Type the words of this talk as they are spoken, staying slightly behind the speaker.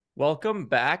Welcome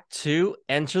back to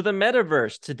Enter the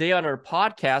Metaverse. Today on our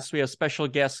podcast, we have special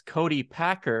guest Cody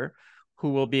Packer,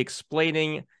 who will be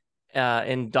explaining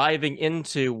and diving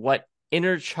into what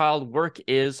inner child work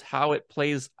is, how it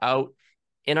plays out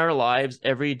in our lives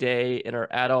every day, in our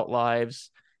adult lives,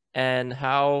 and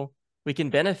how we can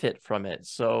benefit from it.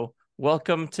 So,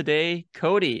 welcome today,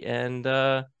 Cody, and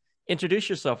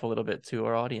introduce yourself a little bit to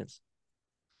our audience.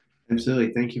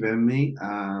 Absolutely. Thank you for having me.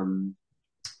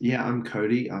 Yeah, I'm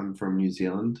Cody. I'm from New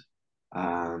Zealand.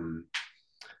 Um,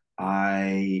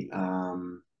 I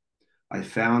I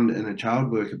found in a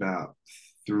child work about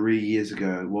 3 years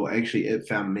ago. Well, actually, it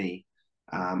found me.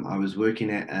 I was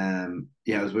working at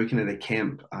I was working at a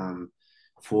camp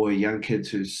for young kids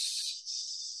who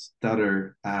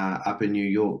stutter up in New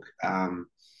York.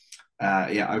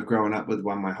 Yeah, I've grown up with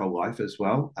one my whole life as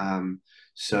well.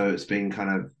 So it's been kind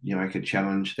of, like a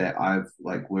challenge that I've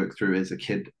like worked through as a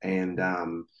kid. And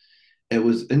it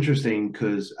was interesting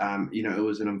because, it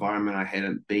was an environment I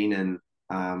hadn't been in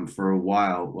for a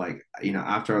while. Like,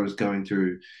 after I was going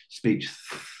through speech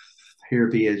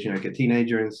therapy as, like a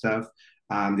teenager and stuff,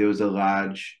 there was a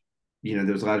large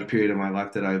period of my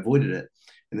life that I avoided it.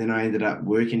 And then I ended up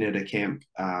working at a camp,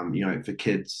 for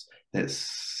kids that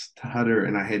stutter.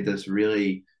 And I had this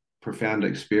really profound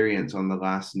experience on the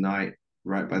last night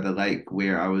right by the lake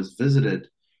where I was visited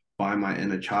by my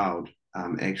inner child,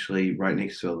 actually right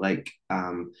next to a lake.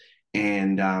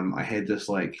 And I had this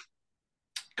like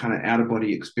kind of out of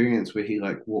body experience where he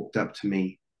like walked up to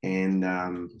me and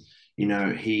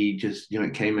he just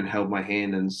came and held my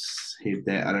hand and said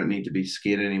that I don't need to be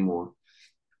scared anymore.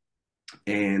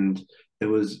 And it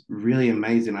was really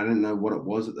amazing. I didn't know what it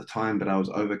was at the time, but I was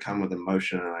overcome with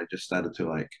emotion and I just started to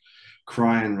like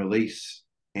cry and release.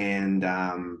 And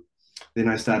then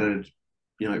I started,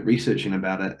 researching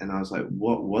about it, and I was like,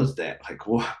 what was that? Like,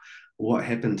 what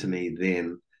happened to me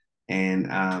then? And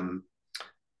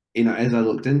as I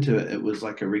looked into it, it was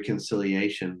like a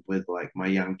reconciliation with like my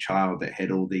young child that had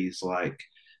all these like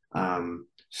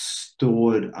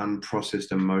stored,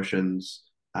 unprocessed emotions.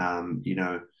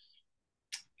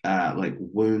 Like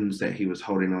wounds that he was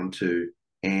holding on to.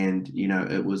 And,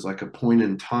 it was like a point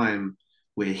in time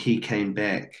where he came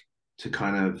back to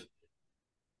kind of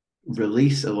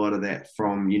release a lot of that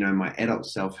from, my adult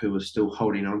self who was still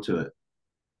holding on to it.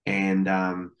 And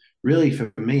really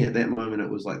for me at that moment,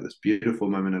 it was like this beautiful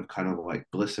moment of kind of like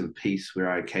bliss and peace where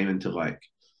I came into like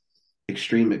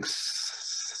extreme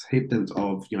acceptance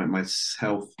of,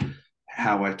 myself,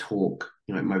 how I talk,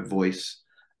 my voice,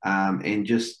 and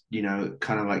just,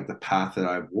 kind of like the path that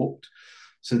I've walked.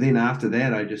 So then after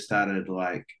that, I just started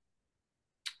like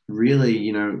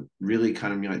really, really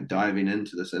kind of, diving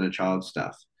into this inner child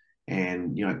stuff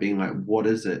and, being like, what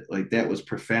is it? Like that was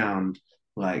profound.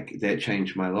 Like that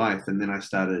changed my life. And then I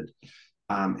started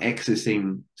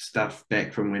accessing stuff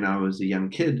back from when I was a young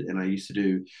kid and I used to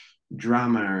do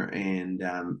drama and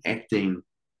acting.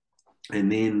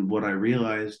 And then what I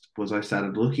realized was I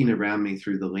started looking around me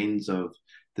through the lens of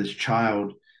this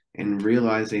child and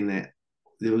realizing that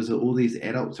there was all these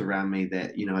adults around me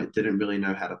that, didn't really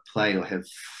know how to play or have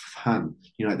fun.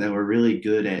 They were really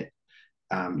good at,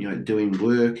 doing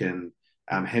work and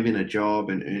having a job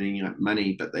and earning,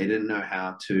 money, but they didn't know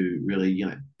how to really,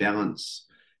 balance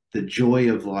the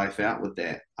joy of life out with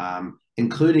that.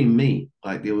 Including me.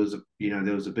 Like there was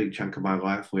a big chunk of my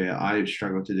life where I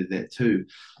struggled to do that too.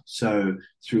 So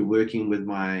through working with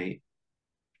my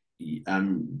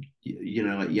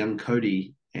like young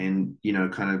Cody and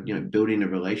kind of building a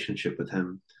relationship with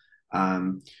him,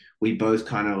 um, we both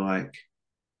kind of like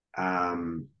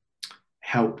um,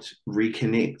 helped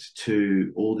reconnect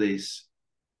to all these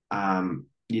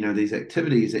these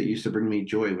activities that used to bring me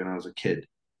joy when I was a kid.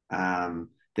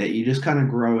 That you just kind of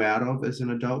grow out of as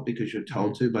an adult because you're Mhm.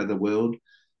 told to by the world,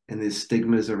 and there's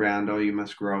stigmas around, oh, you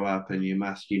must grow up and you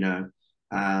must,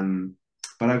 um,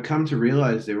 but I've come to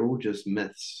realize they're all just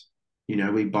myths.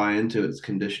 We buy into its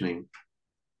conditioning.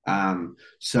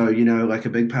 So, like a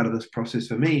big part of this process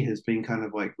for me has been kind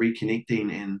of like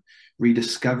reconnecting and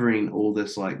rediscovering all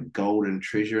this like gold and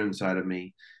treasure inside of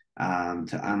me,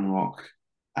 to unlock,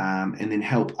 and then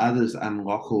help others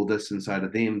unlock all this inside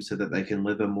of them so that they can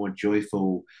live a more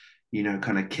joyful,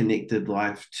 kind of connected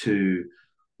life to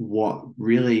what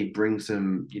really brings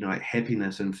them, like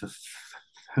happiness and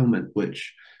fulfillment,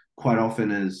 which quite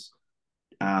often is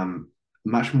um,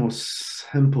 much more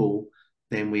simple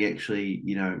than we actually,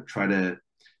 try to,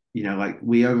 like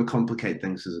we overcomplicate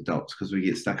things as adults because we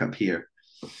get stuck up here.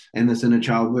 And this inner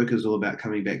child work is all about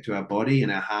coming back to our body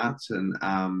and our hearts. And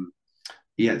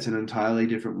yeah, it's an entirely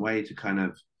different way to kind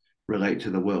of relate to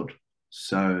the world.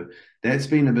 So that's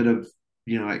been a bit of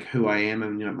like who I am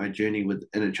and my journey with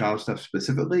inner child stuff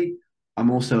specifically,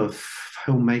 I'm also a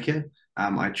filmmaker.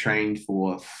 I trained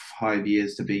for 5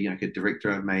 years to be like a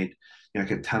director. I've made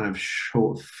like a ton of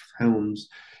short films,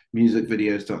 music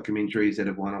videos, documentaries that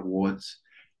have won awards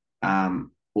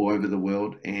all over the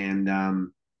world, and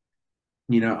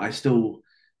I still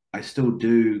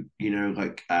do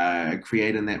like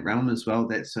create in that realm as well.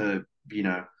 That's a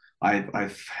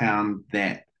I've found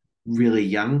that really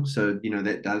young, so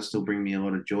that does still bring me a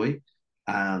lot of joy.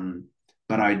 Um,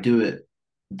 but I do it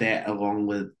that along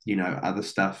with other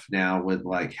stuff now with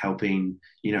like helping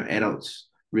adults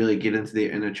really get into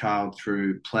their inner child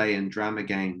through play and drama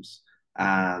games.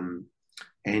 And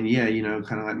yeah,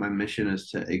 kind of like my mission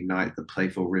is to ignite the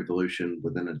playful revolution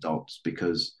within adults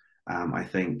because I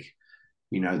think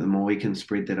the more we can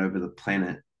spread that over the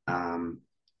planet,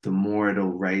 the more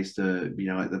it'll raise the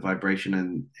like the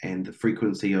vibration and the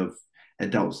frequency of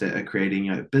adults that are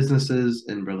creating businesses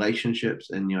and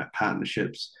relationships and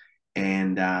partnerships,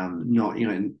 and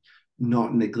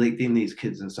not neglecting these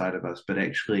kids inside of us, but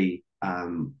actually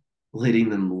letting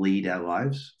them lead our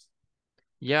lives.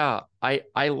 Yeah,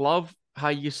 I love how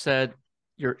you said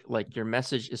your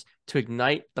message is to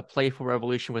ignite the playful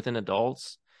revolution within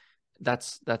adults.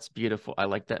 That's beautiful. I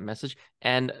like that message.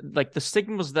 And like the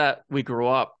stigmas that we grow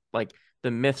up, like the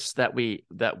myths that we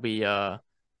were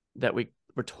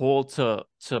told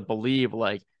to believe,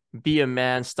 like be a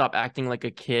man, stop acting like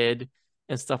a kid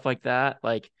and stuff like that.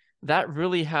 Like that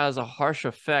really has a harsh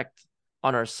effect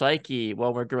on our psyche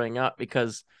while we're growing up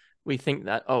because we think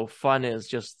that, oh, fun is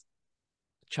just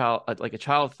child like a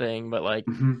child thing, but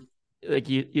Mm-hmm. like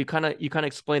you kind of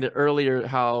explained it earlier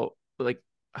how like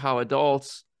how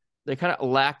adults they kind of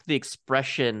lack the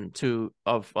expression to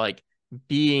of like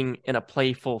being in a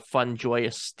playful, fun,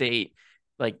 joyous state.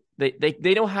 Like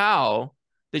they know how,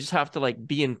 they just have to like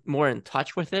be in more in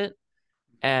touch with it.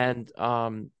 And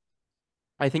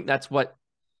I think that's what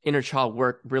inner child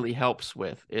work really helps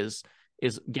with is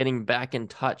getting back in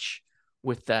touch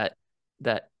with that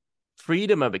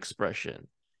freedom of expression.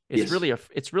 Yes.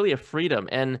 It's really a freedom.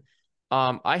 And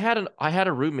I had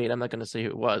a roommate, I'm not gonna say who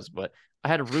it was, but I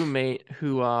had a roommate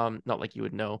who not like you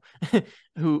would know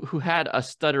who had a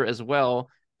stutter as well.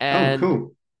 Oh, And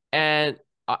cool. and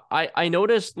I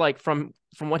noticed like from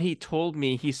what he told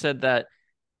me, he said that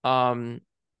um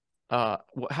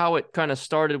how it kind of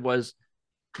started was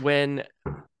when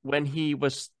he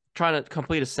was trying to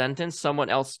complete a sentence, someone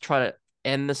else tried to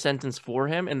end the sentence for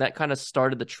him, and that kind of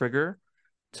started the trigger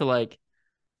to like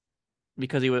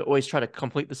because he would always try to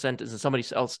complete the sentence and somebody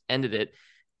else ended it,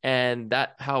 and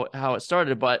that how it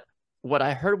started. But what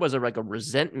I heard was like a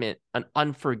resentment, an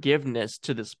unforgiveness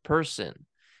to this person.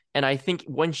 And I think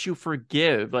once you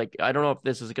forgive, like I don't know if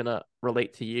this is gonna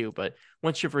relate to you, but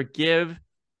once you forgive,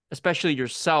 especially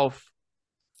yourself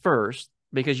first,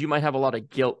 because you might have a lot of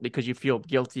guilt because you feel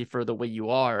guilty for the way you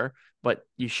are, but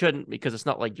you shouldn't because it's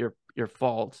not like your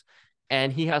fault.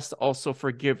 And he has to also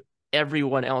forgive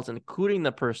everyone else, including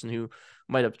the person who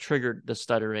might have triggered the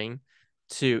stuttering,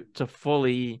 to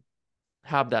fully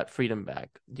have that freedom back.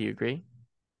 Do you agree?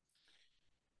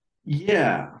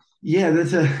 Yeah, yeah,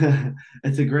 that's a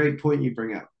it's a great point you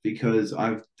bring up because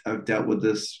I've dealt with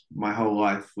this my whole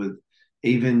life with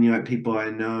even people I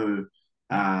know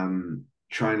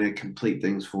trying to complete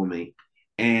things for me.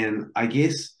 And I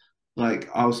guess like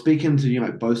I was speaking to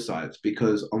like both sides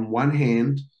because on one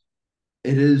hand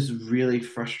it is really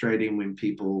frustrating when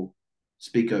people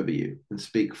speak over you and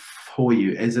speak for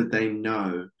you as if they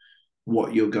know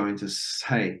what you're going to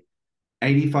say.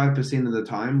 85% of the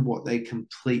time, what they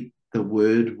complete the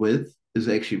word with is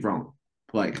actually wrong.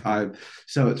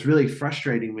 So it's really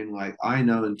frustrating when, like, I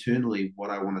know internally what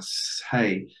I want to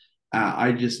say.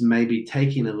 I just may be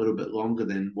taking a little bit longer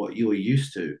than what you're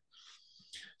used to.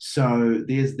 So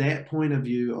there's that point of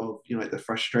view of, like the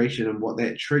frustration and what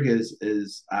that triggers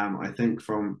is, I think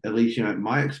from at least,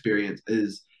 my experience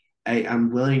is a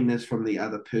unwillingness from the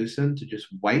other person to just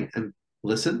wait and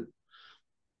listen,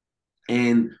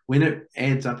 and when it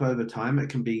adds up over time, it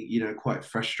can be, quite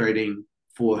frustrating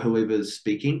for whoever's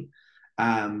speaking.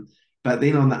 Um, but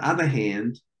then on the other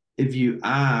hand, if you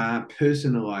are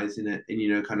personalizing it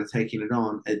and, kind of taking it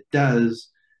on, it does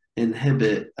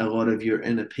inhibit a lot of your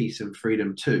inner peace and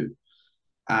freedom too.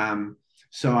 Um,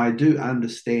 so I do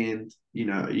understand,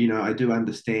 I do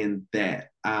understand that.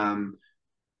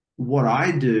 What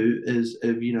I do is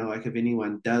if like if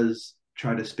anyone does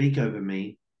try to speak over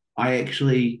me, I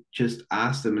actually just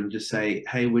ask them and just say,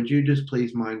 "Hey, would you just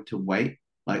please mind to wait?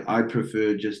 Like I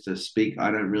prefer just to speak.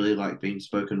 I don't really like being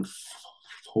spoken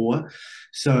for."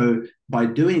 So by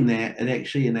doing that, it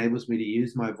actually enables me to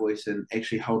use my voice and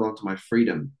actually hold on to my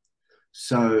freedom.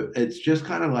 So it's just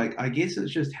kind of like, I guess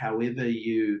it's just however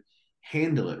you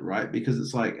handle it, right? Because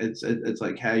it's like it's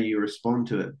like how you respond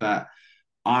to it. But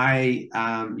you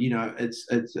know, you know,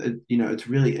 it's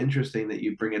really interesting that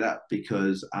you bring it up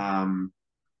because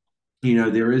you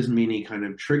know, there is many kind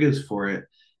of triggers for it,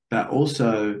 but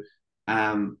also,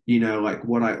 you know, like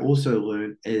what I also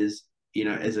learned is, you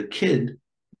know, as a kid,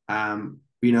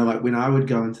 you know, like when I would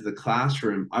go into the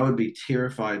classroom, I would be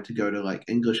terrified to go to like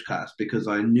English class because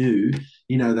I knew,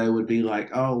 you know, they would be like,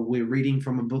 oh, we're reading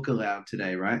from a book aloud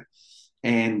today, right?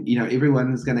 And you know,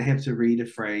 everyone is going to have to read a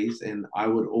phrase, and I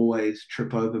would always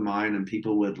trip over mine, and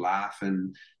people would laugh,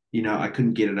 and you know, I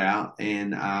couldn't get it out.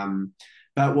 And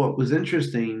but what was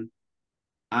interesting,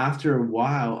 after a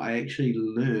while, I actually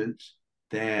learned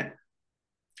that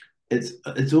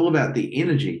it's all about the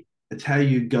energy. It's how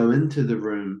you go into the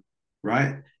room,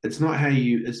 right? It's not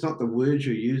the words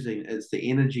you're using, it's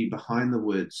the energy behind the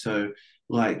words. So,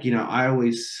 like, you know, I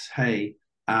always say,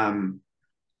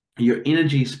 your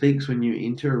energy speaks when you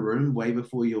enter a room way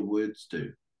before your words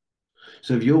do.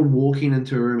 So if you're walking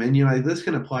into a room, and you know, this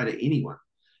can apply to anyone,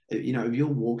 you know, if you're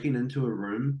walking into a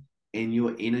room and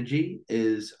your energy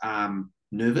is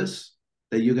nervous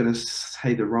that you're going to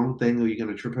say the wrong thing or you're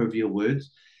going to trip over your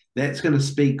words, that's going to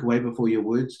speak way before your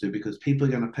words do, because people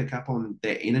are going to pick up on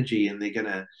that energy and they're going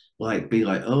to like be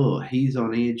like, oh, he's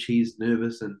on edge, he's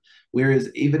nervous. And whereas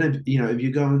even if, you know, if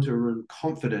you go into a room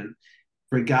confident,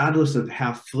 regardless of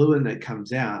how fluent it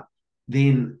comes out,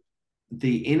 then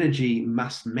the energy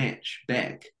must match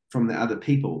back from the other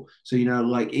people. So, you know,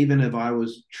 like even if I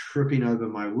was tripping over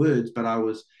my words, but I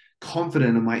was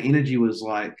confident and my energy was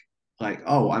like,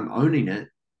 oh, I'm owning it,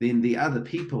 then the other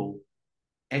people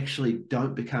actually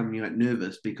don't become, you know,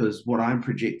 nervous, because what I'm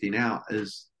projecting out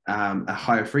is a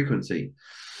higher frequency.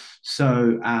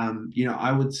 So, you know,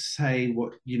 I would say,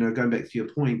 what, you know, going back to your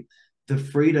point, the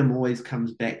freedom always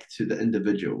comes back to the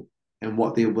individual and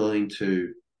what they're willing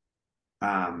to,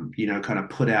 you know, kind of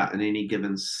put out in any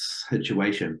given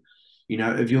situation. You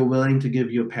know, if you're willing to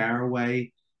give your power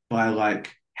away by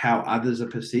like how others are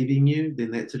perceiving you,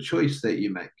 then that's a choice that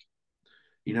you make.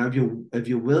 You know, if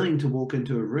you're willing to walk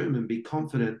into a room and be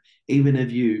confident, even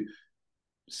if you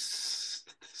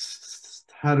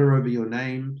stutter over your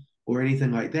name or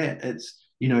anything like that, it's,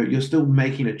 you know, you're still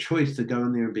making a choice to go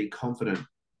in there and be confident.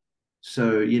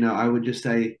 So, you know, I would just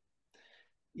say,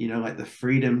 you know, like the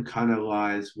freedom kind of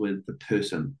lies with the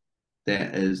person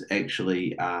that is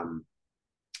actually, I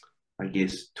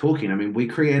guess, talking. I mean, we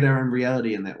create our own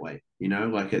reality in that way, you know,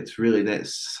 like it's really that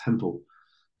simple.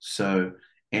 So,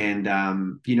 and,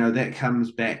 you know, that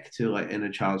comes back to like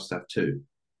inner child stuff too,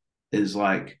 is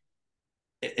like,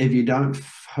 if you don't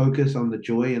focus on the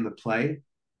joy and the play,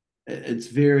 it's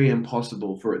very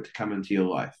impossible for it to come into your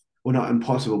life. Well, not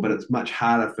impossible, but it's much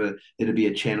harder for there to be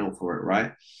a channel for it,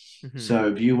 right? Mm-hmm. So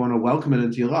if you want to welcome it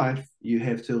into your life, you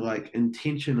have to like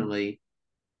intentionally,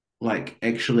 like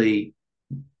actually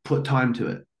put time to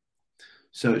it.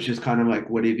 So it's just kind of like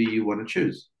whatever you want to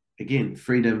choose. Again,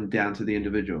 freedom down to the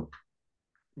individual.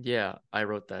 Yeah, I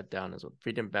wrote that down as well.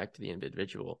 Freedom back to the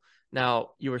individual.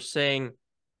 Now, you were saying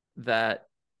that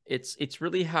it's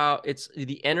really how it's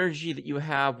the energy that you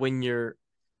have when you're,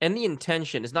 and the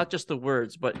intention. It's not just the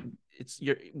words, but it's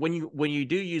your, when you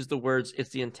do use the words,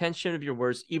 it's the intention of your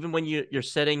words. Even when you're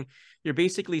setting, you're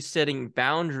basically setting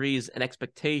boundaries and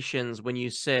expectations when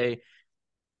you say,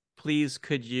 please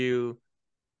could you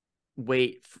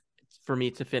wait for me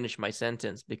to finish my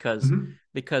sentence, Mm-hmm.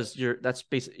 because you're, that's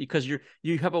basically because you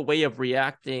have a way of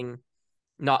reacting,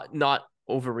 not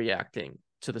overreacting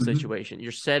to the Mm-hmm. situation.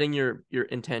 You're setting your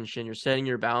intention, you're setting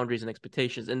your boundaries and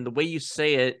expectations, and the way you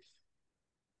say it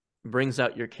brings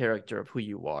out your character of who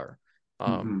you are. Um,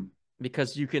 Mm-hmm.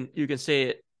 because you can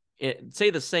say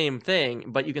the same thing,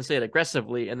 but you can say it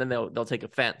aggressively, and then they'll take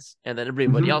offense, and then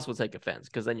everybody Mm-hmm. else will take offense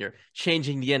because then you're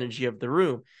changing the energy of the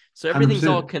room. So everything's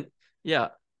all 100%. yeah,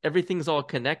 everything's all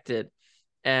connected,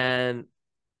 and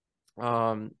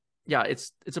um, yeah,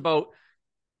 it's about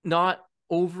not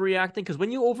overreacting, because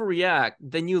when you overreact,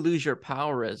 then you lose your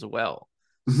power as well.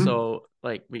 Mm-hmm. So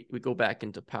like we go back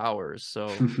into powers. So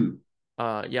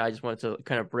yeah, I just wanted to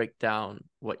kind of break down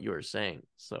what you were saying.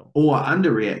 So Or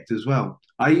underreact as well.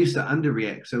 I used to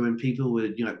underreact. So when people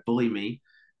would, you know, bully me,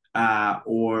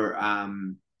 or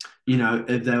you know,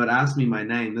 if they would ask me my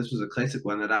name, this was a classic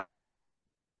one that I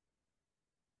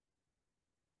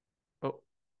oh,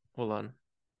 hold on.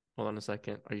 Hold on a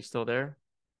second. Are you still there?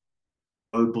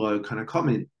 low blow kind of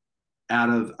comment out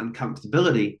of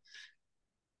uncomfortability.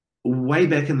 Way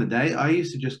back in the day, I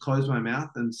used to just close my mouth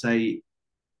and say,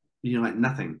 you know, like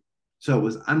nothing. So it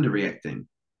was underreacting.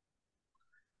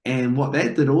 And what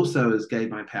that did also is gave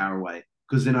my power away,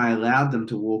 because then I allowed them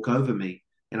to walk over me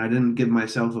and I didn't give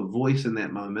myself a voice in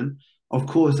that moment. Of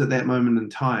course, at that moment in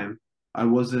time, I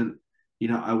wasn't,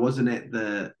 I wasn't at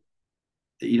the,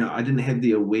 I didn't have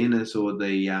the awareness or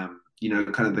the,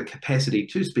 kind of the capacity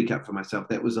to speak up for myself.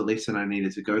 That was a lesson I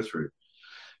needed to go through.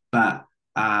 But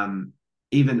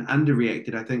even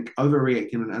underreacted, I think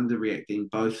overreacting and underreacting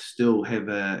both still have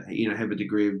a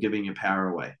degree of giving your power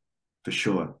away, for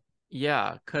sure.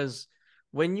 Yeah, because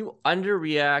when you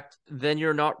underreact, then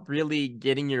you're not really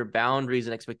getting your boundaries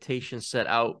and expectations set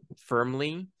out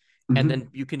firmly. And Mm-hmm. then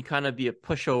you can kind of be a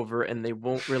pushover and they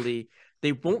won't really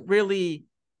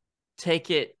take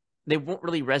it, they won't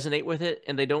really resonate with it,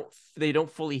 and they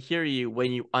don't fully hear you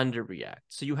when you underreact.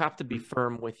 So you have to be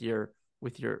firm with your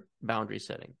boundary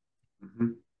setting. Mm-hmm.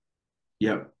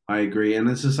 Yep, I agree. And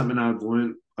this is something I've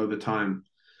learned over time,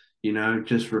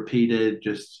 just repeated,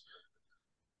 just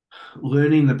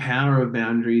learning the power of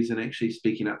boundaries and actually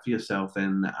speaking up for yourself.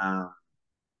 And,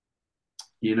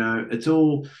 it's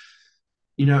all,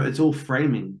 it's all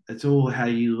framing. It's all how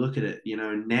you look at it.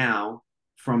 Now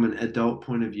from an adult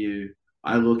point of view,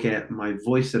 I look at my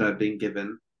voice that I've been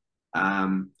given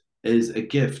is a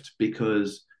gift,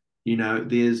 because,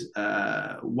 there's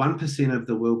 1% of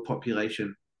the world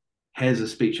population has a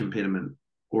speech impediment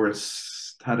or a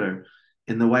stutter.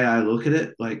 And the way I look at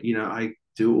it, like, I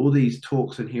do all these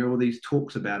talks and hear all these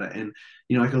talks about it. And,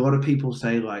 like a lot of people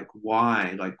say, like,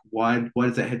 why? Like, why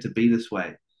does that have to be this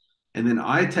way? And then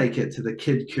I take it to the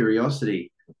kid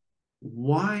curiosity.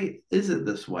 Why is it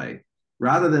this way?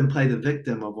 Rather than play the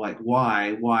victim of like,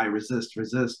 why, resist,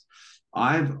 resist.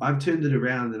 I've turned it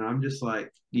around and I'm just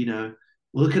like,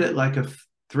 look at it like a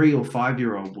 3 or 5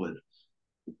 year old would.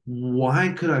 Why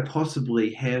could I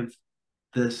possibly have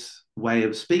this way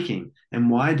of speaking? And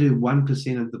why do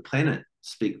 1% of the planet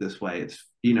speak this way? It's,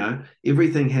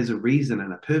 everything has a reason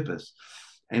and a purpose.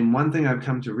 And one thing I've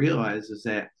come to realize is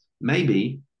that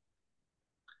maybe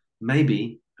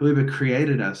whoever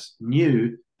created us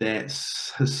knew that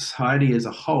society as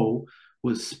a whole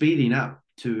was speeding up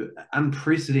to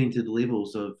unprecedented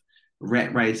levels of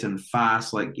rat race and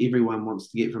fast. Like everyone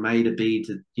wants to get from A to B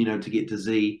to, to get to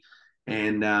Z.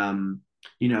 And,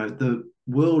 the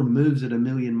world moves at a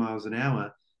million miles an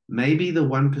hour. Maybe the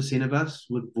 1% of us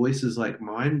with voices like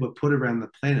mine were put around the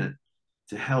planet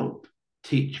to help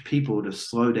teach people to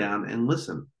slow down and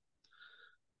listen.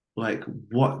 Like,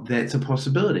 what, that's a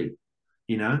possibility.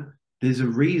 you know there's a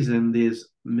reason there's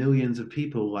millions of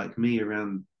people like me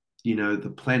around,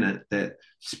 the planet that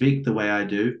speak the way I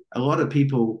do. A lot of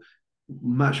people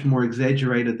much more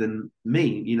exaggerated than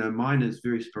me. Mine is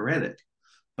very sporadic.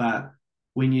 But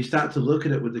when you start to look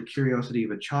at it with the curiosity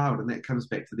of a child, and that comes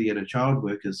back to the inner child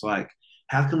work, is like,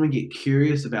 how can we get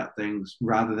curious about things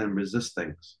rather than resist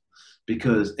things?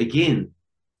 Because again,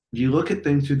 if you look at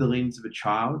things through the lens of a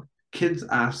child, kids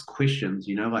ask questions,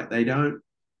 like they don't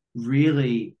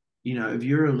really, if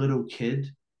you're a little kid,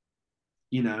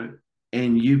 you know,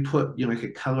 and you put, like a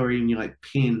coloring, like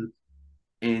pen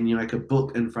and like a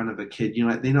book in front of a kid,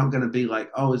 like they're not going to be like,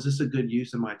 oh, is this a good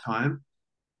use of my time?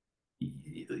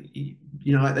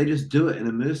 Like they just do it and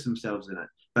immerse themselves in it.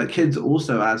 But kids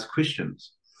also ask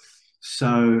questions.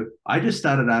 So I just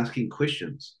started asking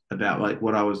questions about like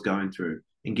what I was going through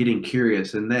and getting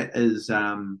curious. And that is,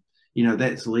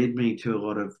 that's led me to a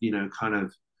lot of, kind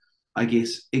of, I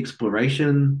guess,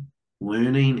 exploration,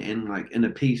 learning, and like inner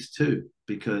peace too,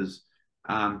 because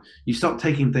you stop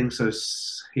taking things so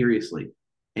seriously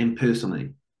and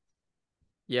personally.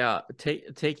 Yeah,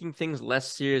 taking things less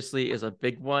seriously is a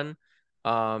big one.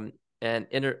 And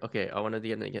okay, I wanted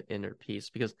to get inner peace,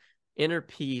 because inner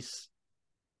peace,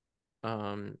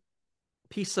 um,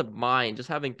 peace of mind, just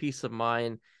having peace of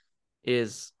mind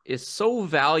is so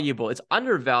valuable. It's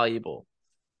undervaluable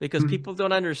because Mm-hmm. people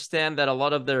don't understand that a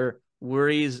lot of their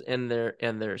worries and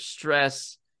their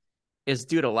stress is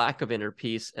due to lack of inner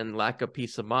peace and lack of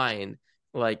peace of mind.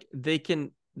 Like they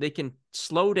can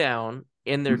slow down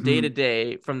in their day to Mm-hmm.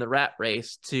 day from the rat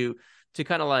race to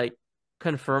kind of like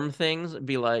confirm things and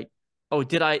be like, oh,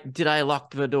 did I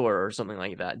lock the door or something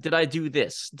like that? Did I do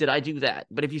this? Did I do that?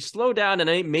 But if you slow down and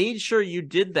I made sure you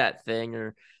did that thing,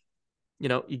 or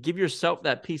you give yourself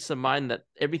that peace of mind that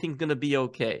everything's gonna be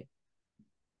okay,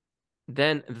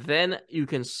 then you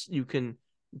can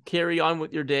carry on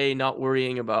with your day, not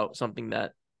worrying about something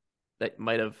that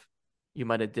you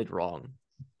might have did wrong.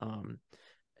 Um,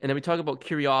 and then we talk about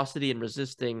curiosity and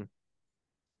resisting,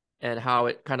 and how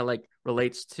it kind of like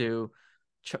relates to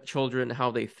children,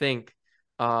 how they think.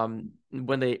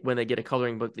 When they get a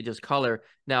coloring book, they just color.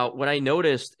 Now, what I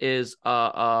noticed is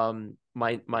my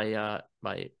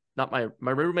not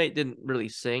my roommate didn't really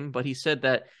sing, but he said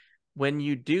that when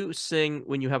you do sing,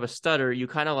 when you have a stutter, you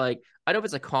kind of like, I don't know if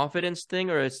it's a confidence thing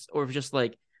or or if it's just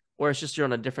like, or it's just you're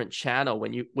on a different channel.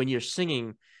 When you're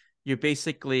singing, you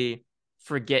basically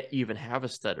forget you even have a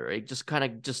stutter. It just kind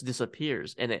of just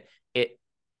disappears, and it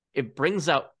it brings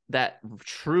out that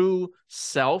true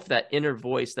self, that inner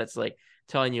voice that's like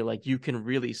telling you like you can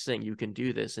really sing, you can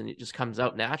do this, and it just comes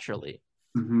out naturally.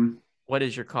 Mm-hmm. What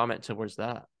is your comment towards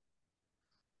that?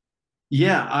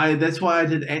 Yeah, I that's why I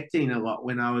did acting a lot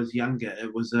when I was younger.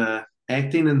 It was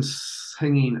acting and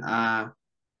singing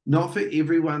not for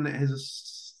everyone that has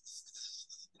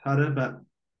a stutter, but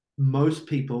most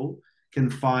people can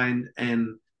find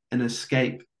an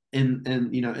escape in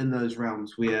in those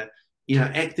realms where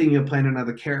acting you're playing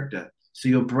another character. So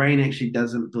your brain actually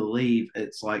doesn't believe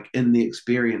it's like in the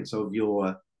experience of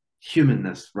your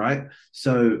humanness, right?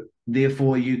 So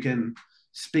therefore you can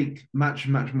speak much,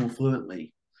 much more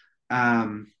fluently.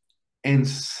 Um, and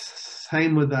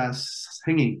same with us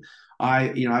singing.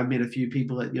 I've met a few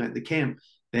people at at the camp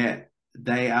that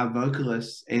they are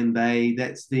vocalists and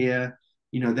that's their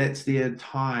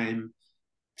time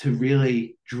to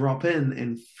really drop in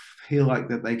and feel like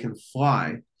that they can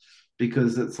fly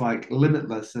because it's like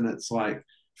limitless and it's like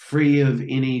free of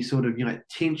any sort of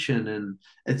tension, and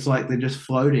it's like they're just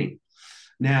floating.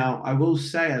 Now, I will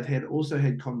say I've had also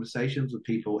had conversations with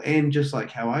people, and just like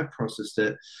how I've processed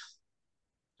it,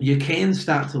 you can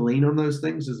start to lean on those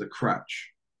things as a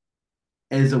crutch,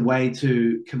 as a way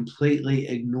to completely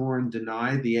ignore and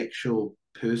deny the actual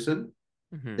person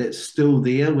Mm-hmm. that's still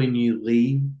there when you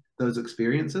leave those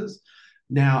experiences.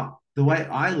 Now, the way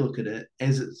I look at it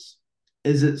as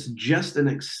it's just an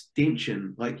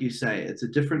extension, like you say, it's a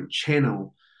different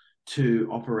channel to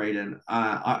operate in.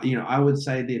 I would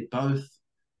say they're both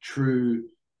true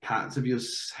parts of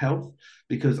yourself,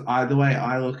 because either way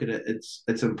I look at it,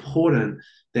 it's important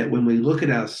that when we look at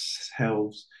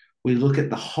ourselves, we look at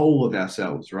the whole of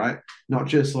ourselves, right? Not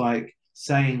just like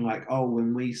saying like, oh,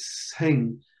 when we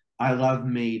sing, I love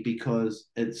me because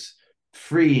it's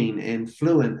freeing and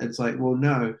fluent. It's like, well,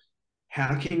 no,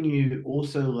 how can you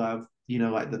also love,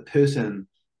 like the person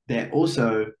that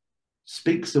also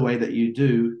speaks the way that you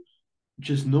do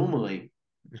just normally?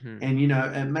 Mm-hmm. And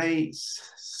it may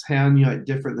sound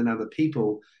different than other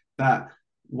people, but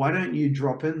why don't you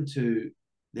drop into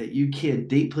that you care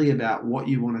deeply about what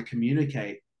you want to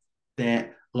communicate,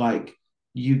 that like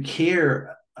you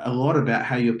care a lot about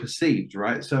how you're perceived,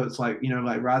 right? So it's like,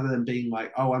 like rather than being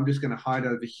like, oh, I'm just going to hide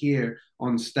over here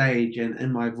on stage and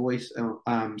in my voice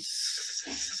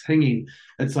singing,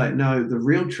 it's like, no, the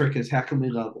real trick is how can we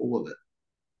love all of it?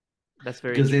 That's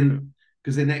very because true. then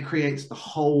because then that creates the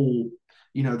whole,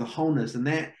 the wholeness, and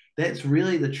that's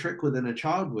really the trick within a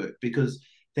child work, because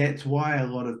that's why a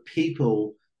lot of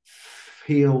people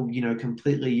feel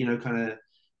completely kind of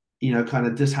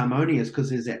disharmonious, because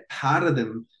there's that part of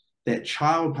them, that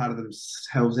child part of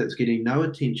themselves, that's getting no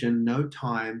attention, no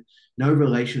time, no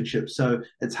relationship. So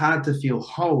it's hard to feel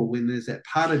whole when there's that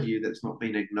part of you that's not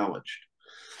being acknowledged.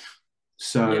 Yeah.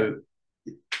 So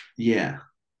yeah.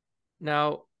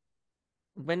 Now,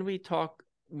 when we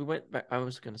went back. I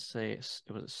was gonna say it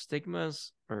was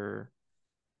stigmas, or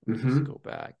let me just Mm-hmm. go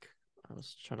back. I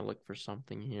was trying to look for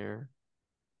something here.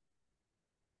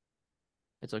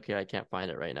 It's okay, I can't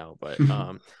find it right now. But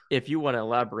if you want to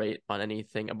elaborate on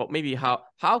anything about maybe how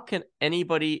can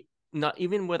anybody, not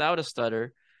even without a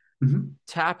stutter, Mm-hmm.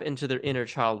 tap into their inner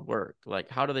child work? Like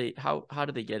how do they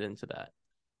get into that?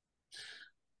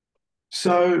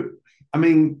 So,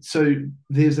 so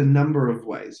there's a number of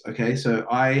ways. Okay, so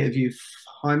if you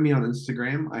find me on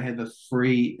Instagram, I have a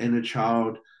free inner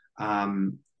child.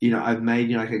 I've made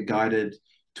like a guided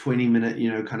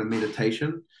 20-minute, kind of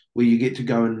meditation where you get to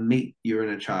go and meet your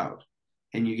inner child,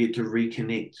 and you get to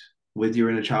reconnect with your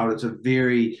inner child. It's a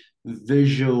very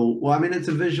visual. Well, it's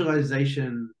a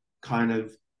visualization kind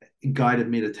of guided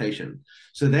meditation.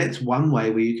 So that's one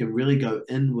way where you can really go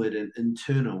inward and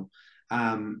internal.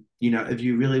 If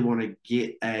you really want to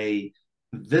get a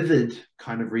vivid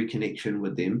kind of reconnection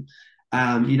with them,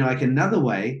 like another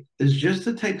way is just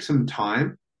to take some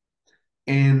time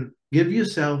and give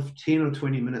yourself 10 or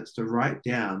 20 minutes to write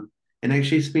down, and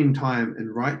actually spend time and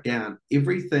write down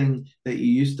everything that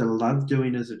you used to love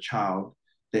doing as a child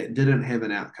that didn't have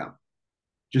an outcome.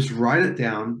 Just write it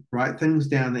down, write things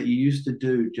down that you used to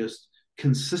do just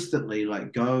consistently,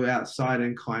 like go outside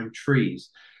and climb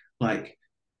trees, like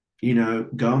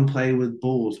go and play with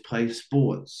balls, play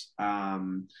sports,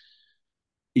 whatever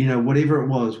it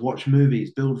was, watch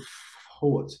movies, build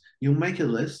forts. You'll make a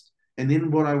list. And then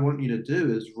what I want you to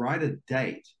do is write a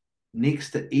date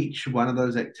next to each one of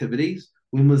those activities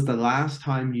when was the last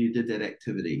time you did that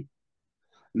activity?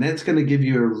 And that's going to give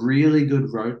you a really good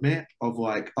roadmap of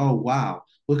like, oh, wow,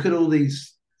 look at all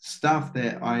these stuff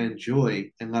that I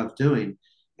enjoy and love doing.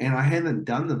 And I haven't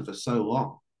done them for so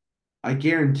long. I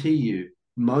guarantee you,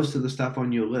 most of the stuff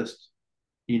on your list,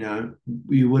 you know,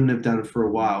 you wouldn't have done it for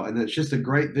a while. And it's just a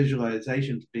great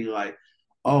visualization to be like,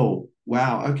 oh,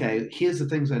 wow, okay, here's the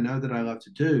things I know that I love to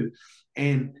do.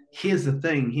 And here's the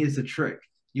thing, here's the trick.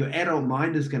 Your adult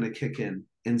mind is going to kick in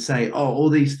and say, oh, all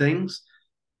these things,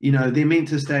 you know, they're meant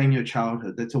to stay in your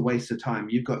childhood. That's a waste of time.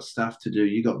 You've got stuff to do,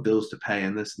 you've got bills to pay,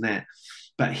 and this and that.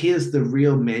 But here's the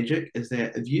real magic is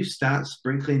that if you start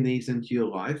sprinkling these into your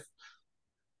life,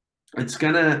 it's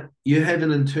gonna, you have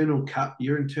an internal cup,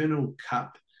 your internal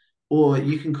cup, or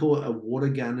you can call it a water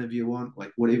gun if you want,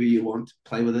 like whatever you want to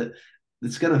play with it.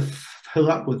 It's gonna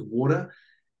fill up with water,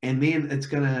 and then it's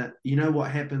gonna, you know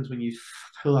what happens when you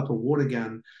fill up a water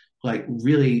gun, like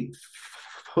really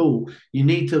full, you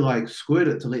need to like squirt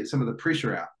it to let some of the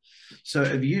pressure out. So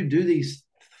if you do these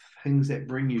things that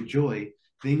bring you joy,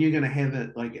 then you're going to have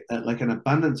it like an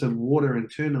abundance of water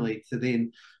internally to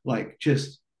then like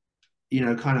just, you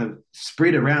know, kind of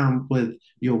spread around with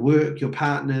your work, your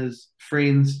partners,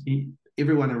 friends,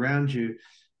 everyone around you.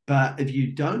 But if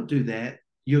you don't do that,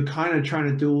 you're kind of trying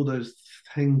to do all those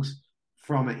things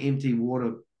from an empty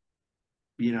water,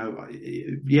 you know,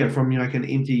 yeah, from, you know, like an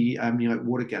empty, you know,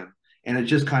 water gun. And it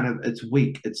just kind of, it's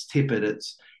weak, it's tepid,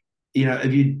 it's, you know,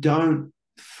 if you don't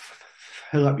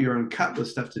fill up your own cup with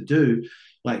stuff to do,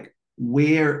 like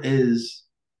where is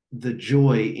the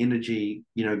joy energy,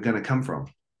 you know, going to come from?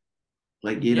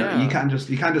 Like, you know, Yeah. you can't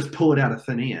just pull it out of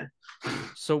thin air.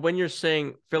 So when you're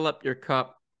saying fill up your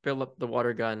cup, fill up the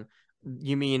water gun,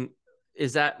 you mean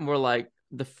is that more like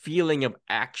the feeling of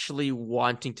actually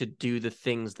wanting to do the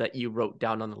things that you wrote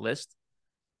down on the list?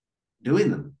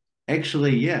 Doing them.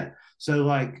 Actually, yeah. So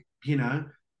like, you know,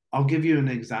 I'll give you an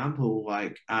example.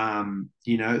 Like,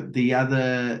 you know, the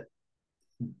other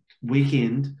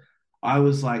weekend, I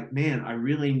was like, man, I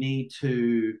really need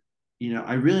to, you know,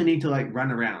 I really need to like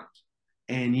run around.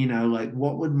 And, you know, like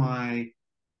what would my,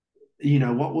 you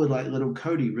know, what would like little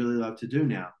Cody really love to do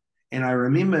now? And I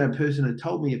remember a person had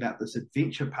told me about this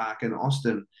adventure park in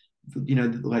Austin, you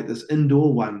know, like this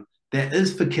indoor one that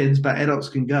is for kids, but adults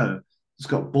can go. It's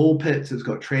got ball pits, it's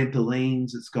got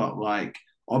trampolines, it's got like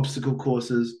obstacle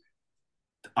courses.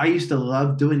 I used to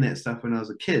love doing that stuff when I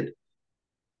was a kid.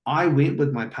 I went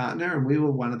with my partner, and we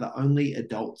were one of the only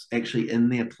adults actually in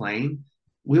there playing.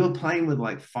 We were playing with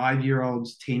like 5 year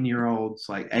olds, 10 year olds,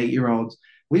 like 8 year olds.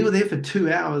 We were there for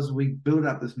 2 hours. We built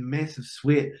up this massive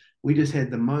sweat. We just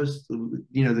had the most,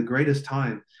 you know, the greatest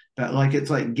time. But like, it's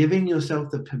like giving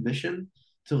yourself the permission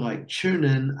to like tune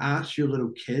in, ask your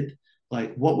little kid,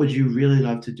 like, what would you really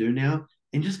love to do now?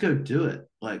 And just go do it,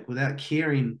 like, without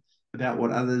caring about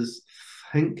what others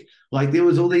think. Like, there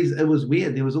was all these, it was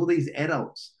weird. There was all these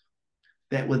adults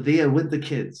that were there with the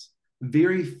kids.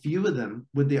 Very few of them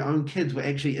with their own kids were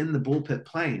actually in the ball pit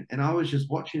playing. And I was just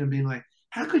watching them being like,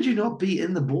 how could you not be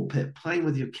in the ball pit playing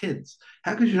with your kids?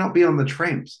 How could you not be on the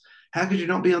tramps? How could you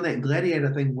not be on that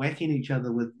gladiator thing whacking each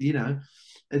other with, you know?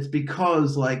 It's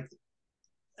because like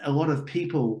a lot of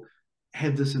people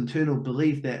have this internal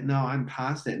belief that no, I'm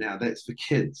past that now. That's for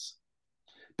kids.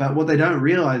 But what they don't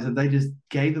realize is they just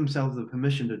gave themselves the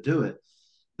permission to do it.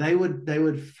 They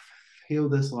would feel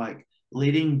this like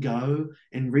letting go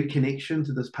and reconnection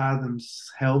to this part of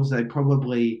themselves they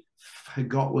probably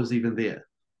forgot was even there.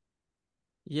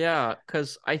 Yeah,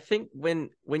 because I think when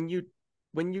you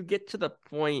get to the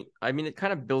point, I mean, it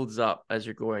kind of builds up as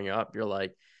you're going up. You're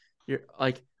like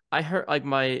I heard like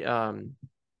my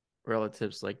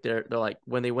relatives like they're like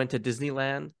when they went to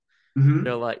Disneyland, Mm-hmm.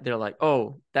 they're like,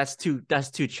 oh, that's too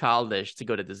childish to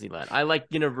go to Disneyland. I like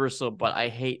Universal, but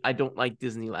I don't like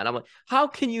Disneyland. I'm like, how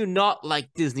can you not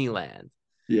like Disneyland?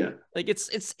 Yeah. Like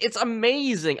it's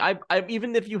amazing. I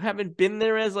even if you haven't been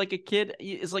there as like a kid,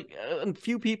 it's like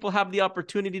few people have the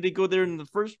opportunity to go there in the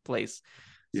first place.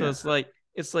 So Yeah.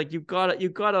 it's like you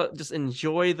gotta just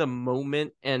enjoy the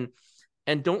moment and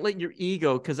don't let your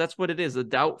ego, because that's what it is, a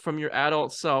doubt from your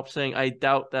adult self saying I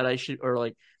doubt that I should, or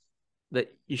like that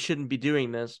you shouldn't be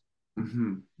doing this.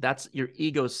 Mm-hmm. That's your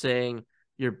ego saying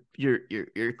you're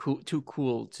cool, too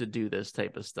cool to do this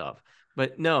type of stuff.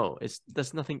 But no, it's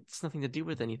nothing to do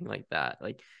with anything like that.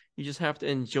 Like you just have to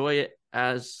enjoy it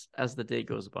as the day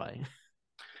goes by.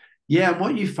 Yeah, and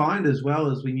what you find as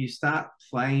well is when you start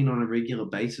playing on a regular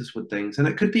basis with things, and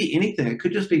it could be anything, it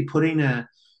could just be putting a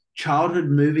childhood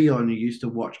movie on you used to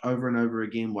watch over and over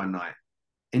again one night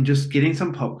and just getting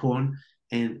some popcorn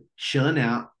and chilling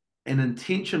out and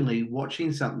intentionally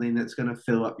watching something that's going to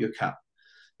fill up your cup.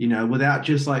 without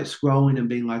just like scrolling and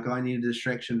being like, oh, I need a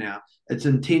distraction now. It's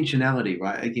intentionality,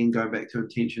 right? Again, going back to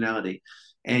intentionality.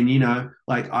 And,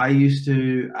 like I used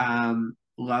to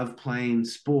love playing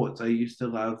sports. I used to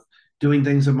love doing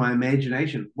things with my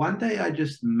imagination. One day I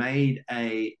just made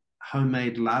a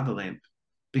homemade lava lamp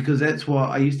because that's what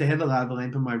I used to have, a lava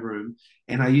lamp in my room,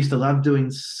 and I used to love doing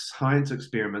science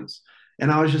experiments.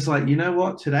 And I was just like, you know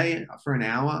what, today for an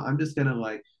hour, I'm just gonna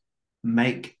like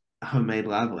make a homemade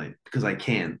lava lamp because I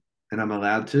can and I'm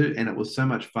allowed to. And it was so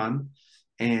much fun.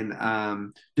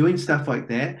 And doing stuff like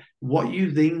that, what you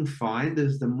then find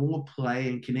is the more play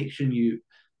and connection you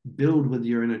build with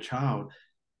your inner child,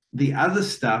 the other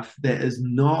stuff that is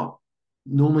not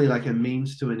normally like a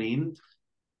means to an end,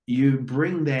 you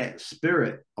bring that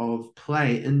spirit of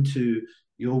play into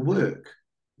your work,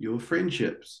 your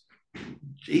friendships,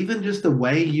 even just the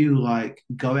way you like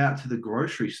go out to the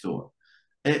grocery store.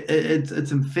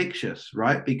 It's infectious,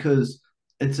 right? Because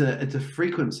it's a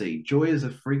frequency. Joy is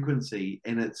a frequency,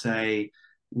 and it's a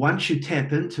once you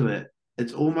tap into it,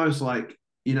 it's almost like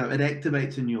it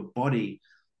activates in your body,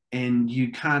 and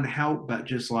you can't help but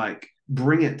just like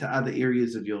bring it to other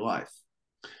areas of your life.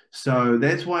 So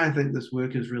that's why I think this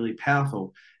work is really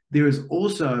powerful. There is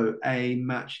also a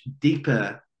much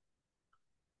deeper,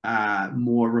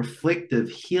 more reflective,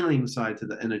 healing side to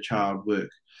the inner child work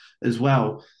as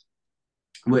well.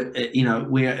 Where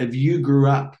if you grew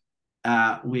up,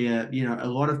 where a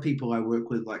lot of people I work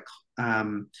with, like,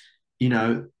 you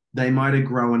know, they might have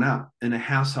grown up in a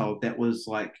household that was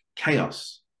like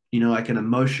chaos. Like an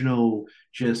emotional,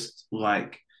 just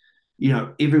like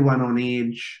everyone on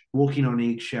edge, walking on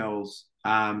eggshells,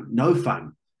 no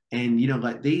fun. And,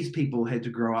 like these people had to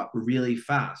grow up really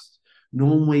fast.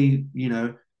 Normally,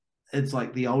 it's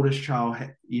like the oldest child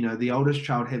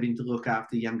having to look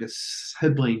after younger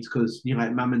siblings because,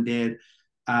 like mum and dad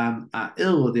are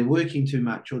ill, or they're working too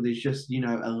much, or there's just,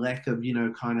 a lack of,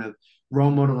 kind of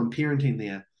role model and parenting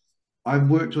there. I've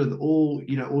worked with all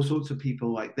sorts of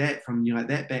people like that from,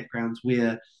 that backgrounds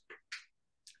where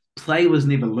play was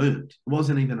never learned. It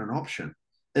wasn't even an option.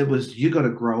 It was, you got to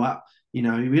grow up. We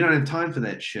don't have time for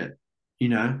that shit. You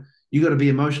got to be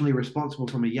emotionally responsible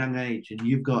from a young age, and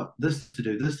you've got this to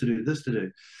do, this to do, this to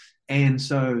do. And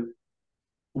so,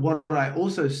 what I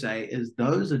also say is,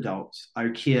 those adults I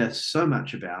care so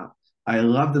much about, I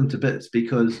love them to bits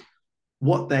because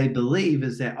what they believe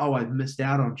is that, oh, I've missed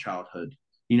out on childhood.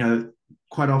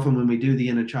 Quite often when we do the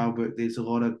inner child work, there's a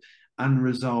lot of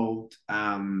unresolved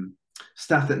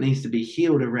stuff that needs to be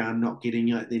healed around not getting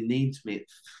their needs met,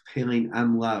 feeling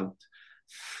unloved,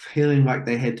 feeling like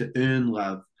they had to earn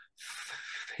love,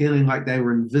 feeling like they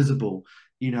were invisible,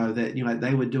 that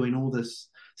they were doing all this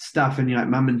stuff, and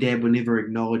mum and dad were never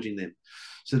acknowledging them.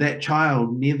 So that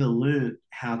child never learned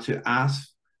how to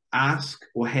ask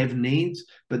or have needs,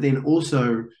 but then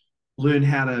also learn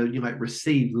how to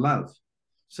receive love.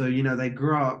 So they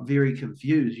grow up very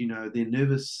confused. Their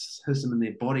nervous system and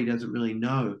their body doesn't really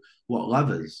know what love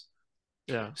is.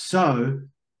 Yeah. So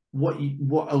what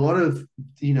a lot of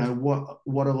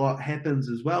what a lot happens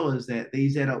as well is that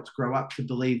these adults grow up to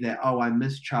believe that, oh, I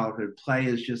miss childhood. Play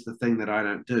is just the thing that I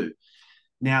don't do.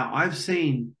 Now, I've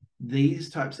seen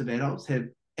these types of adults have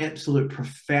absolute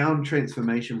profound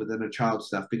transformation within a child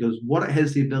stuff, because what it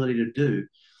has the ability to do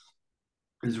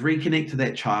is reconnect to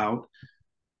that child,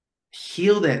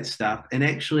 heal that stuff. And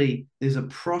actually, there's a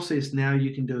process now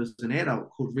you can do as an adult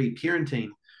called reparenting,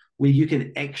 where you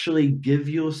can actually give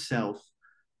yourself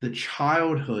the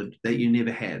childhood that you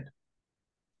never had.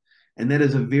 And that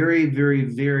is a very, very,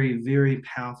 very, very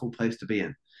powerful place to be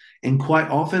in. And quite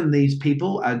often, these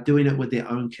people are doing it with their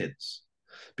own kids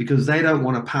because they don't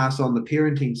want to pass on the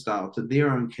parenting style to their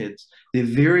own kids. They're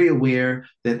very aware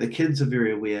that the kids are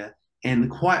very aware. And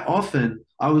quite often,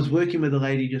 I was working with a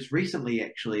lady just recently,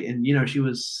 actually, and she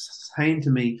was saying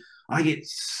to me, I get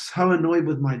so annoyed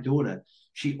with my daughter.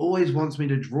 She always wants me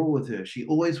to draw with her. She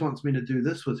always wants me to do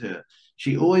this with her.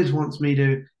 She always wants me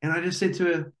to. And I just said to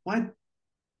her,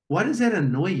 why does that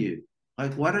annoy you?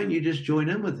 Like, why don't you just join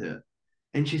in with her?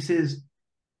 And she says,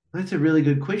 that's a really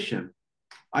good question.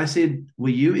 I said, were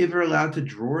you ever allowed to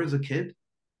draw as a kid?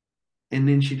 And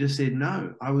then she just said,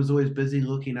 no, I was always busy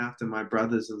looking after my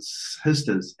brothers and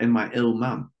sisters and my ill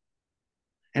mum.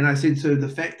 And I said, so the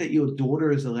fact that your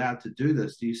daughter is allowed to do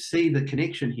this, do you see the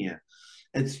connection here?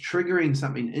 It's triggering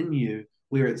something in you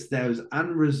where it's those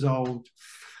unresolved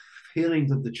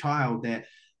feelings of the child that,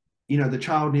 the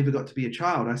child never got to be a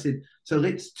child. I said, so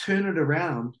let's turn it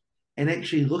around and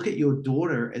actually look at your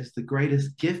daughter as the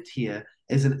greatest gift here,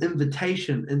 as an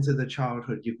invitation into the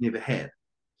childhood you've never had.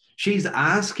 She's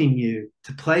asking you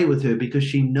to play with her because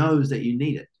she knows that you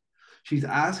need it. She's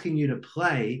asking you to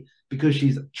play because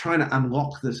she's trying to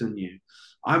unlock this in you.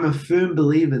 I'm a firm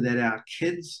believer that our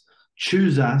kids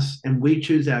choose us and we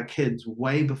choose our kids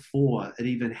way before it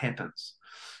even happens.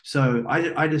 So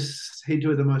I just say to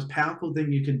her, the most powerful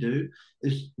thing you can do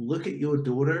is look at your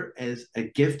daughter as a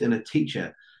gift and a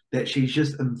teacher, that she's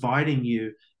just inviting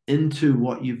you into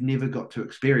what you've never got to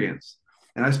experience.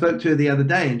 And I spoke to her the other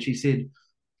day and she said,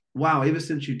 wow, ever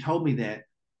since you told me that,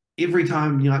 every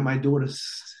time like my daughter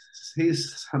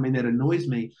says something that annoys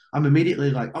me, I'm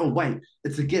immediately like, oh wait,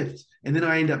 it's a gift. And then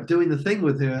I end up doing the thing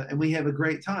with her and we have a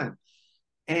great time.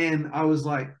 And I was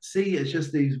like, see, it's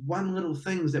just these one little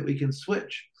things that we can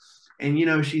switch.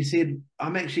 And she said,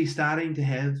 I'm actually starting to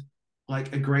have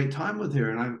like a great time with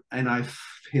her, and I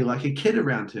feel like a kid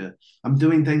around her. I'm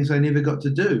doing things I never got to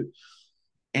do.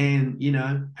 And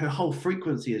her whole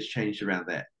frequency has changed around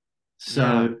that.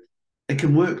 Yeah. So it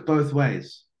can work both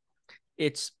ways.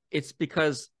 It's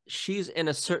because she's in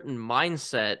a certain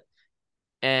mindset,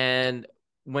 and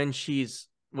when she's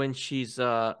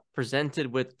presented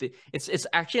with it's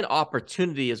actually an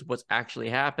opportunity is what's actually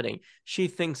happening. She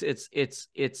thinks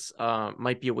it's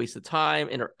might be a waste of time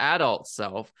in her adult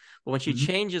self, but when she Mm-hmm.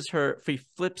 changes her, if she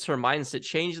flips her mindset,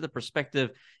 changes the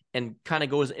perspective, and kind of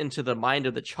goes into the mind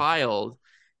of the child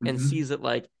and Mm-hmm. sees it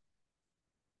like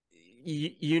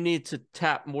you need to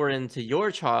tap more into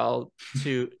your child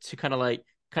to kind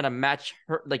of match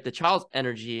her, like the child's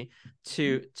energy,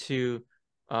 to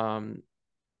um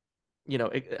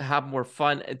have more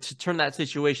fun, to turn that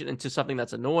situation into something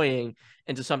that's annoying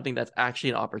into something that's actually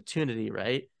an opportunity,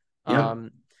 right? Yep.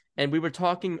 um and we were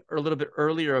talking a little bit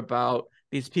earlier about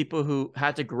these people who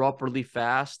had to grow up really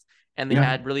fast and they Yep.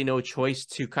 had really no choice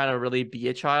to kind of really be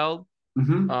a child.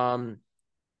 Mm-hmm. um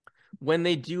when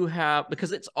they do have,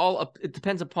 because it's all up, it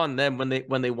depends upon them when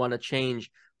they want to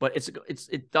change, but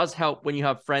it does help when you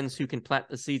have friends who can plant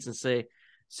the seeds and say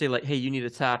like, hey, you need to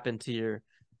tap into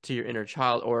your inner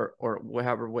child, or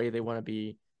whatever way they want to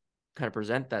be, kind of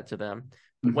present that to them.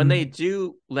 But when they Mm-hmm.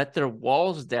 do let their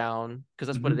walls down, because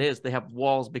that's what it Mm-hmm. is, they have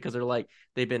walls because they're like,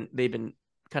 they've been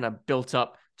kind of built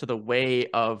up to the way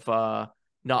of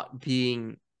not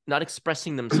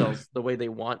expressing themselves the way they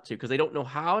want to, because they don't know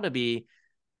how to be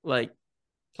like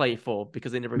playful,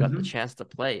 because they never got the Mm-hmm. chance to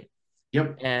play.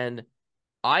 Yep. And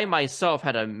I myself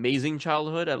had an amazing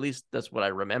childhood, at least that's what I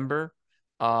remember.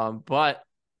 But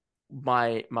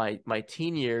my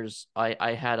teen years,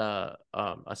 I had a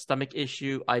stomach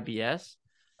issue, IBS.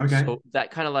 Okay. So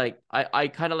that kind of like, I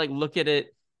kind of like look at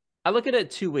it. I look at it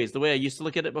two ways. The way I used to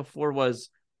look at it before was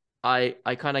I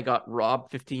kind of got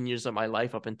robbed 15 years of my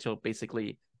life up until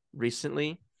basically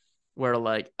recently, where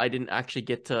like I didn't actually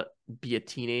get to be a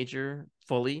teenager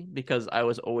fully because I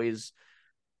was always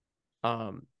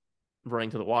um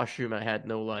running to the washroom. I had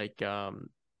no like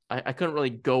I couldn't really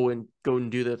go and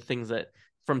do the things that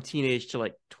from teenage to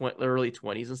like early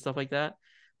 20s and stuff like that.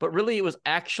 But really it was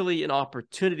actually an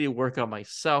opportunity to work on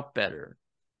myself better.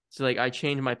 So like I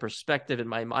changed my perspective and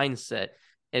my mindset,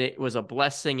 and it was a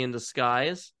blessing in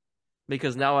disguise,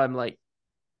 because now I'm like,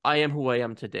 I am who I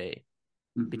am today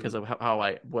because Mm-hmm. of how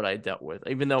I what I dealt with.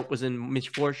 Even though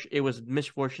it was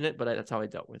misfortunate, but that's how I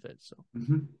dealt with it. So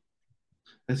Mm-hmm.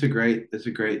 That's a great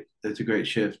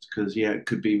shift, because yeah, it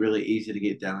could be really easy to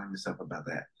get down on yourself about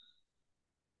that.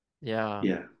 yeah.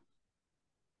 Yeah.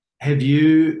 Have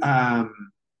you have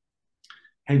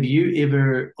you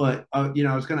ever like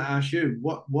I was going to ask you,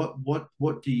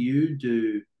 what do you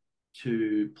do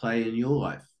to play in your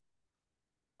life?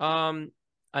 Um,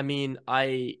 I mean,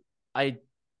 I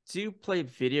do play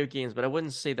video games, but I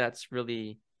wouldn't say that's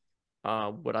really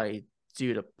what I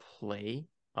do to play.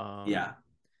 Um, Yeah.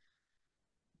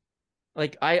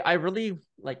 like I really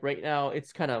like right now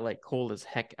it's kind of like cold as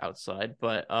heck outside,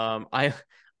 but I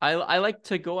like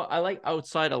to go, I like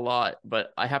outside a lot,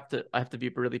 but I have to be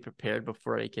really prepared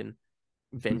before I can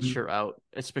Mm-hmm. venture out,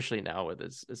 especially now with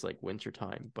it's like winter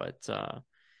time. But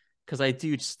because I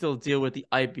do still deal with the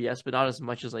IBS, but not as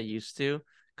much as I used to,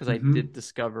 because I did Mm-hmm.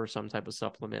 discover some type of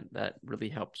supplement that really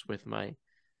helps with my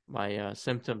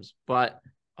symptoms. But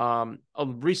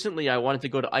recently I wanted to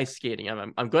go to ice skating.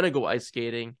 I'm going to go ice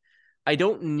skating. I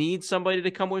don't need somebody to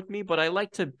come with me, but I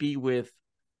like to be with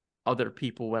other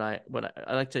people when I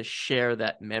like to share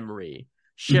that memory.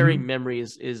 Sharing Mm-hmm.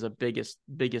 memories is a biggest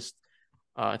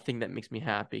thing that makes me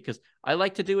happy, because I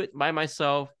like to do it by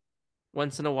myself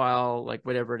once in a while, like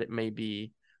whatever it may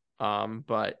be.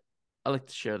 But I like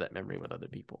to share that memory with other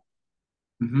people.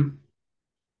 Mm-hmm.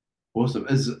 Awesome.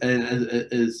 Is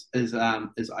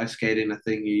ice skating a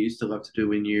thing you used to love to do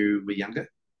when you were younger?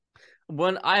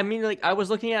 When I mean, like I was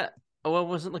looking at, oh, I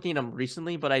wasn't looking at them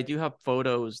recently, but I do have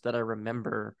photos that I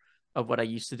remember of what I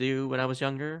used to do when I was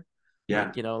younger.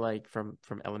 Yeah. Like, like from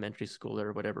elementary school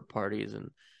or whatever parties.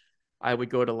 And I would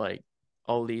go to like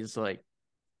all these like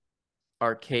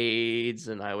arcades,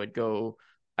 and I would go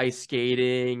ice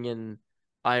skating, and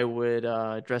I would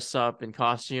dress up in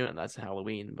costume, and that's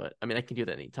Halloween, but I mean I can do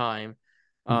that anytime.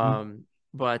 Hmm.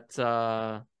 But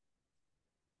I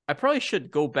probably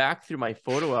should go back through my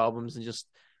photo albums and just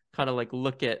kind of like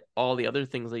look at all the other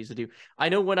things I used to do. I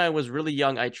know when I was really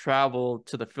young, I traveled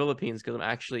to the Philippines because I'm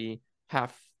actually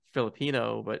half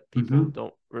Filipino, but people Hmm.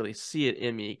 don't really see it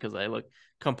in me because I look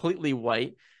completely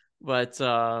white. But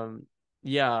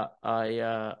yeah,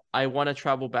 I want to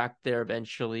travel back there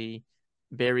eventually,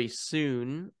 very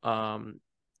soon.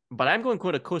 But I'm going to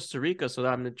go to Costa Rica, so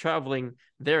I'm traveling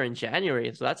there in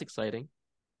January, so that's exciting.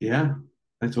 Yeah.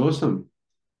 That's awesome.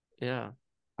 Yeah.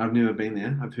 I've never been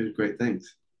there. I've heard great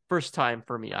things. First time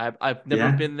for me. I've never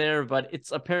Yeah. been there, but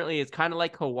it's kind of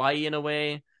like Hawaii in a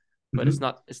way, but Hmm.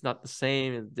 it's not the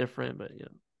same. It's different, but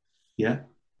Yeah.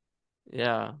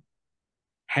 yeah.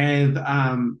 Have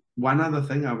one other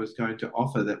thing I was going to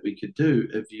offer that we could do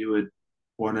if you would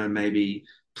want to maybe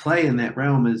play in that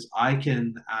realm is I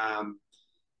can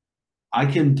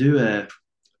do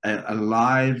a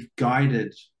live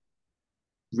guided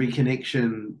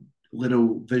reconnection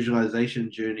little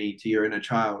visualization journey to your inner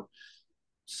child.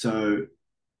 So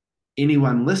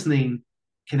anyone listening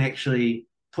can actually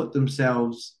put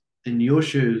themselves in your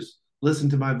shoes, listen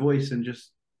to my voice, and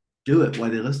just do it while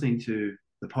they're listening to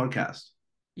the podcast.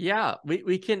 Yeah,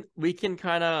 we can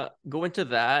kind of go into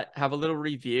that, have a little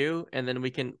review, and then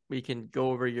we can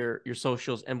go over your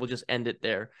socials, and we'll just end it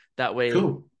there. That way,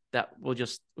 Cool. that we'll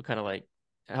kind of like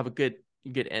have a good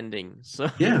ending. So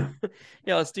Yeah.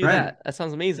 yeah, let's do Great. that. That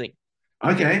sounds amazing.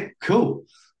 Okay. Cool.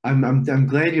 I'm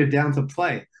glad you're down to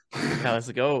play. Yeah,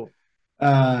 let's go.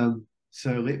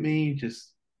 So let me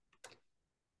just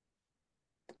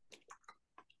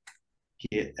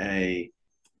get a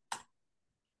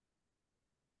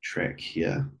track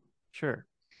here. Sure.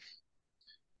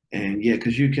 And yeah,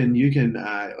 because you can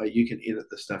edit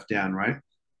the stuff down, right?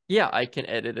 Yeah, I can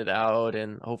edit it out,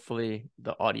 and hopefully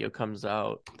the audio comes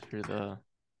out through the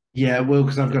Yeah, well,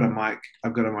 because edit.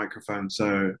 I've got a microphone,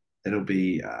 so it'll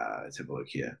be. Let's have a look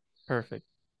here. Perfect.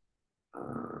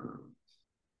 Um,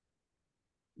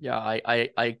 Yeah,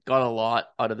 I got a lot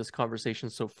out of this conversation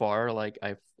so far. Like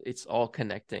it's all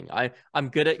connecting. I'm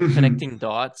good at connecting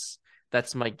dots.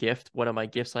 That's my gift. One of my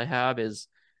gifts I have is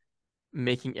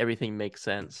making everything make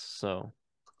sense. So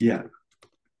yeah,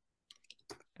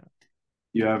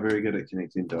 you are very good at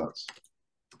connecting dots.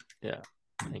 yeah,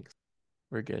 thanks.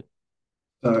 We're good.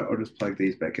 So I'll just plug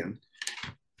these back in.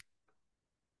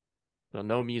 So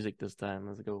no music this time.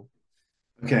 Let's go.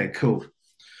 Okay, cool.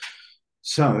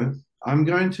 So I'm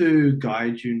going to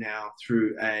guide you now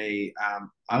through a.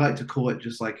 I like to call it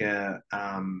just like a.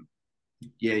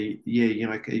 Yeah, yeah,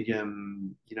 like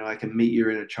a meet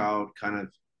your inner child kind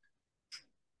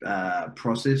of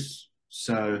process.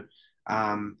 So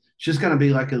it's just going to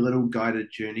be like a little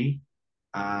guided journey.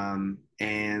 And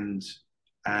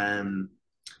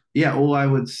yeah, all I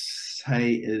would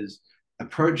say is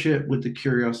approach it with the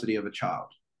curiosity of a child.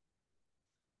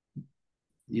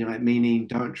 Meaning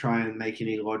don't try and make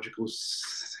any logical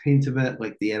sense of it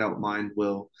like the adult mind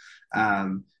will.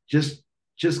 Um, just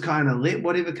just kind of let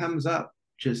whatever comes up,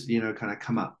 just kind of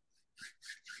come up.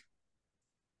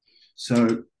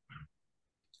 So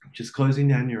just closing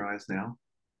down your eyes now.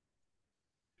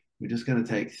 We're just going to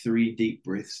take 3 deep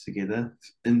breaths together,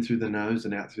 in through the nose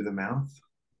and out through the mouth.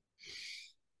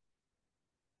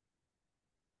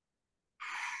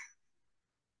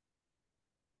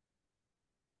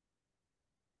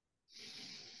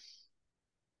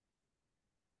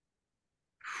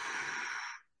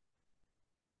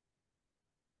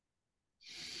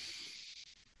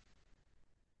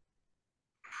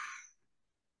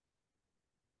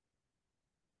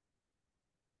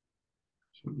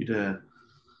 I want you to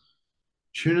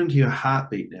tune into your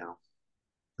heartbeat now.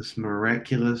 This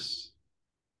miraculous,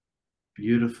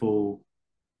 beautiful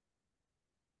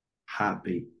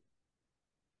heartbeat.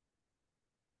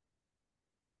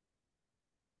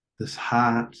 This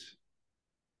heart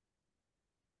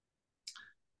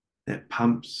that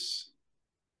pumps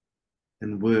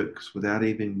and works without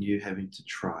even you having to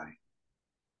try.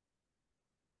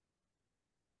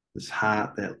 This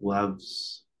heart that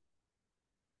loves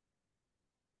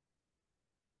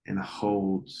and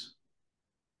holds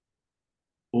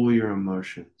all your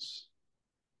emotions.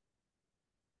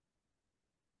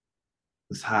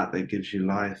 This heart that gives you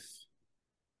life.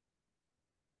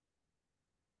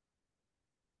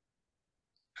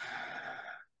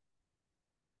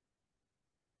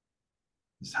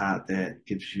 This heart that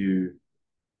gives you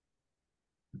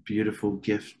a beautiful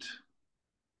gift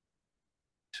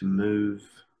to move,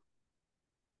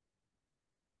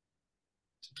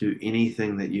 to do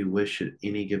anything that you wish at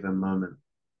any given moment.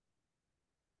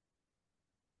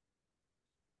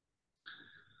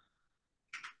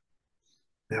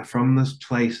 Now, from this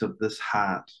place of this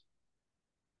heart,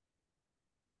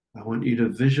 I want you to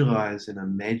visualize and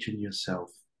imagine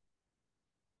yourself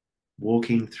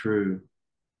walking through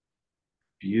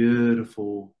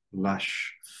beautiful,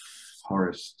 lush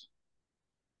forest,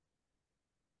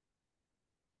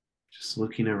 just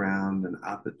looking around and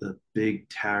up at the big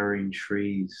towering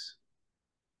trees,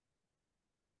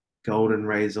 golden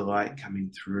rays of light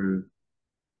coming through,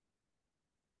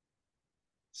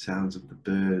 sounds of the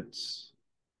birds,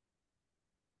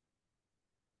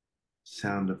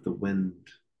 sound of the wind.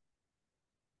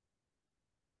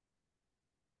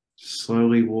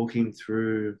 Slowly walking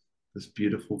through this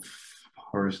beautiful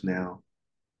forest now,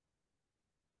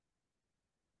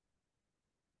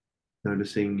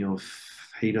 noticing your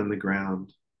feet on the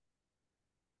ground.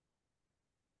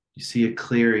 You see a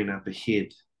clearing up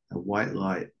ahead, a white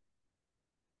light.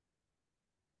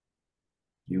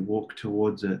 You walk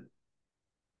towards it.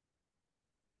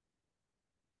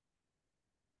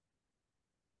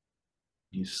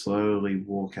 You slowly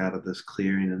walk out of this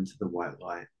clearing into the white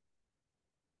light,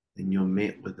 and you're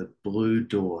met with a blue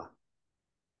door.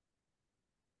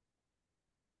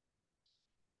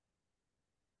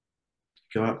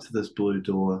 Go up to this blue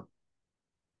door,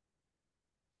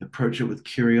 approach it with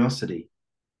curiosity,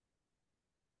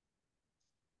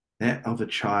 that of a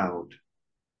child,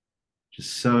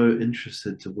 just so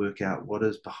interested to work out what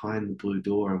is behind the blue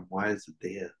door and why is it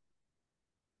there.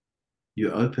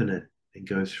 You open it and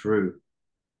go through,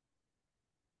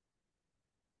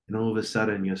 and all of a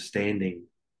sudden you're standing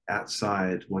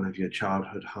outside one of your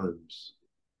childhood homes.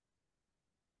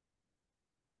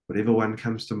 Whatever one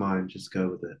comes to mind, just go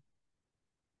with it.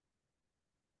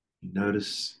 You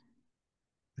notice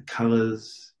the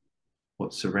colors,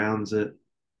 what surrounds it.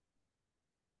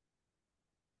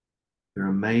 You're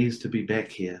amazed to be back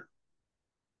here.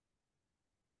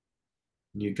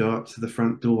 And you go up to the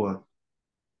front door,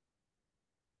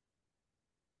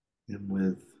 and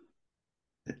with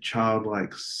that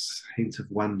childlike sense of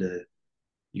wonder,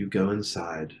 you go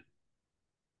inside.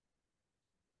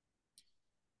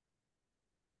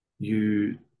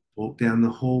 You walk down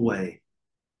the hallway.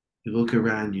 You look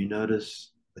around, you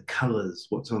notice the colors,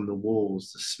 what's on the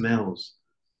walls, the smells.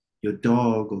 Your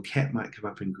dog or cat might come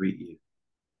up and greet you.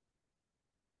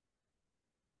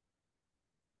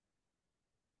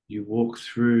 You walk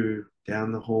through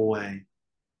down the hallway,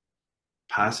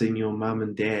 passing your mum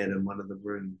and dad in one of the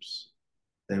rooms.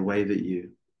 They wave at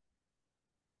you.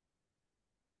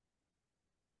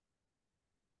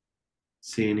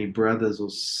 See any brothers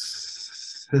or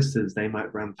sisters, they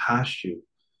might run past you.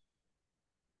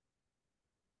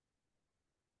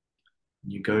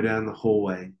 You go down the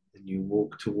hallway and you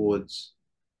walk towards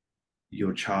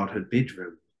your childhood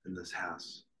bedroom in this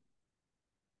house.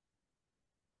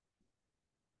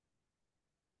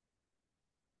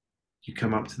 You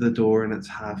come up to the door and it's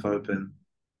half open,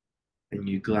 and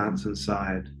you glance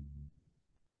inside.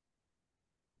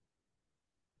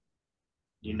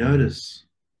 You notice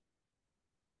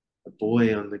a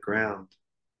boy on the ground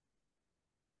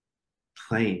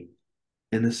playing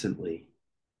innocently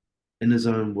in his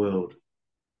own world,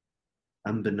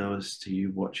 unbeknownst to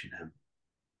you watching him.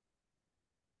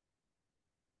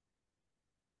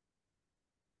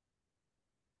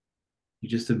 You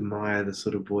just admire this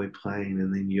little boy playing,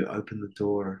 and then you open the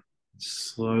door and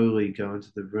slowly go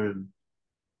into the room.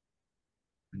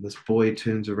 And this boy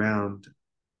turns around,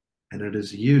 and it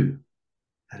is you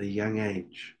at a young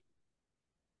age,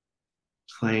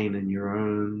 playing in your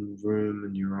own room,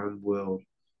 in your own world.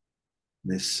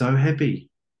 And they're so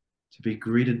happy to be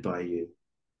greeted by you.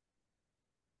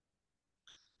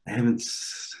 They haven't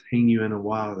seen you in a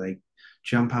while. They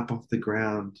jump up off the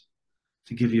ground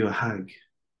to give you a hug.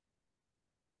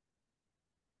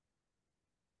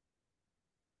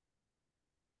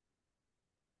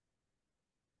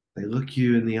 They look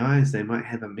you in the eyes. They might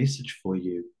have a message for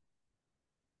you.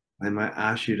 They might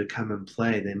ask you to come and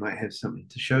play. They might have something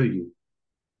to show you.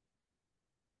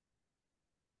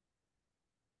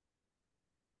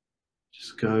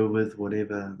 Just go with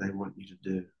whatever they want you to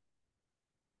do.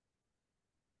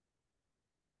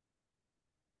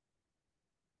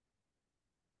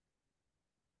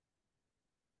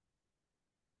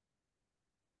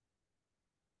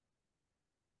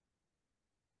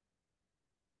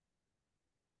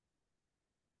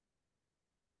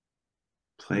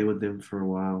 Play with them for a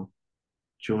while.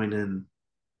 Join in.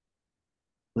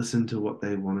 Listen to what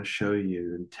they want to show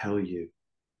you and tell you.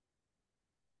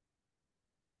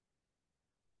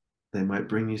 They might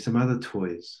bring you some other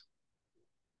toys.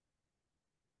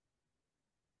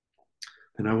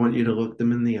 And I want you to look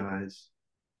them in the eyes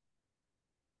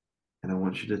and I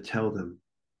want you to tell them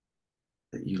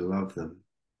that you love them.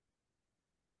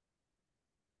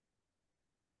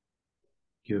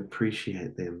 You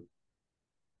appreciate them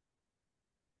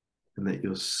and that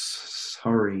you're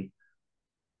sorry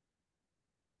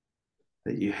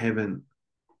that you haven't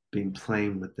been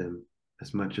playing with them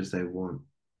as much as they want.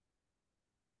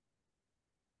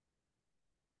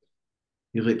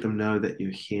 You let them know that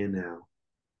you're here now.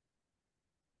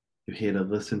 You're here to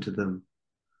listen to them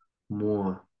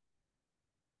more.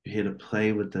 You're here to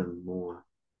play with them more.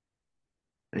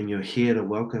 And you're here to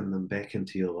welcome them back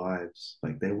into your lives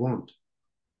like they want.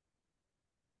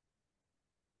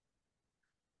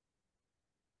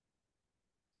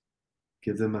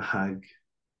 Give them a hug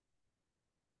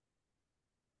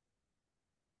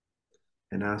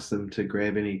and ask them to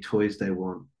grab any toys they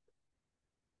want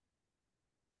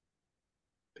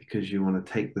because you want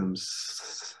to take them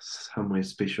somewhere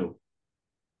special.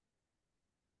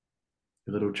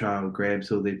 Your little child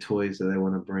grabs all their toys that they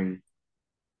want to bring.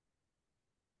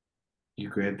 You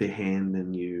grab their hand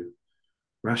and you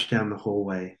rush down the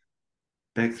hallway,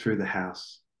 back through the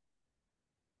house,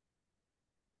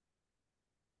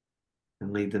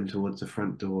 and lead them towards the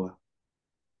front door.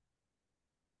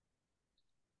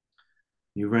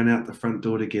 You run out the front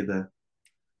door together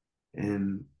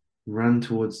and run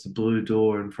towards the blue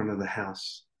door in front of the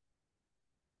house.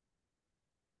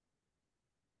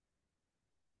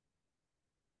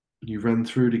 You run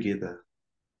through together,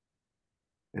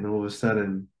 and all of a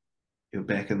sudden, you're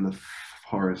back in the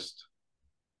forest.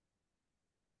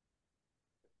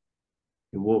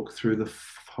 You walk through the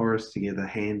forest together,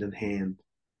 hand in hand,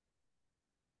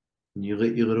 and you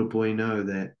let your little boy know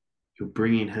that you're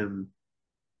bringing him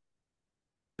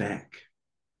back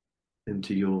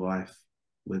into your life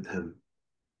with him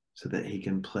so that he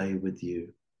can play with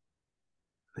you,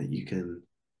 that you can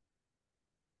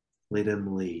let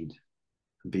him lead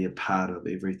and be a part of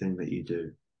everything that you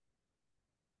do.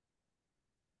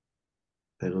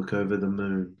 They look over the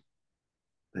moon.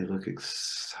 They look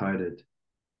excited.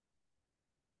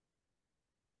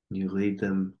 You lead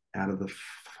them out of the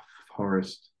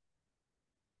forest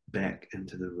back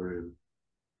into the room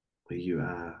where you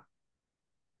are.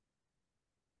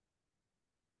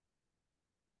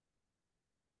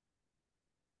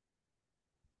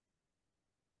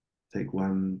 Take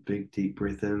one big deep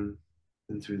breath in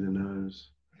through the nose.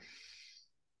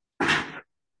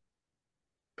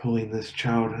 Pulling this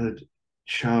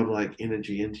childlike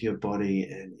energy into your body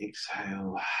and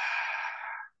exhale,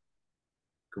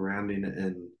 grounding it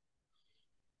in.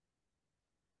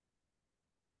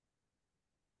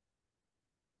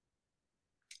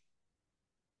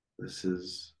 This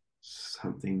is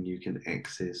something you can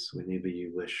access whenever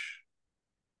you wish.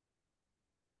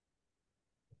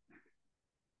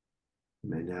 You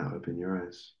may now open your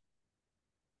eyes.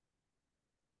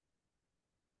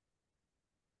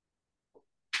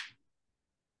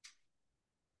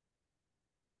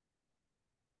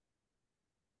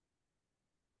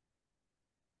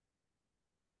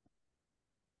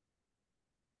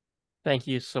 Thank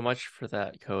you so much for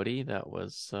that, Cody. That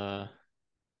was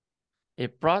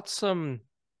it brought some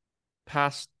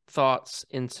past thoughts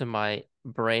into my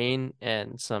brain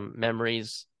and some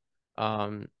memories.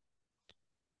 Um,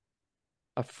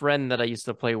 a friend that I used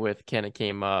to play with kind of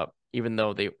came up, even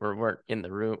though weren't in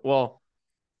the room. Well,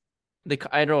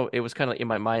 I don't know, it was kind of in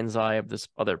my mind's eye of this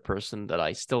other person that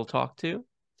I still talk to.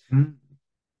 Mm.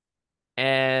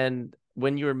 And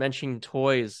when you were mentioning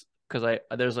toys, because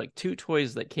there's like two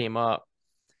toys that came up,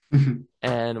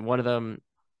 and one of them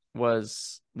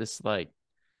was this like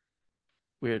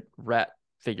weird rat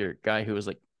figure guy who was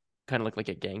like kind of looked like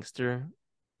a gangster.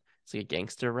 It's like a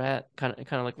gangster rat, kind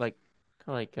of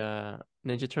like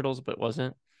Ninja Turtles, but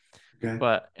wasn't. Okay.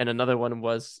 But and another one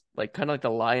was like kind of like the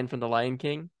lion from the Lion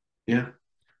King. Yeah.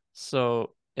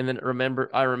 So and then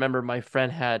I remember my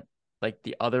friend had like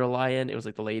the other lion. It was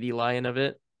like the lady lion of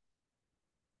it,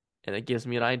 and it gives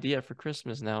me an idea for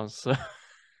Christmas now. So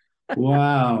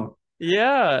Wow.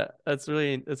 yeah, that's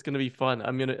gonna be fun.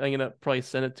 I'm gonna probably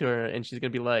send it to her, and she's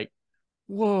gonna be like,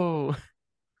 "Whoa."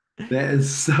 That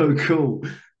is so cool. I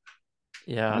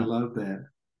Yeah, love that.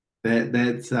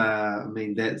 That's I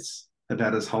mean that's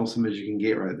about as wholesome as you can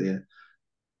get right there.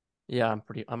 yeah.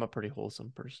 I'm a pretty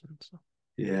wholesome person. So,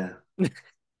 Yeah.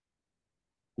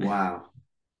 Wow.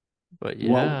 but What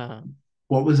yeah.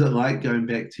 what was it like going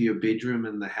back to your bedroom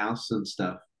and the house and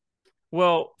stuff?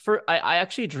 Well, I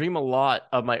actually dream a lot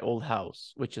of my old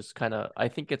house, which is kind of, I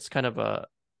think it's kind of a,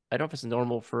 I don't know if it's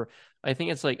normal for, I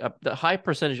think it's like the high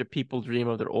percentage of people dream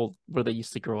of their old, where they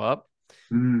used to grow up.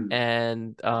 Mm,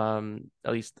 And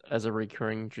at least as a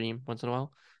recurring dream once in a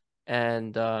while.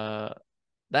 And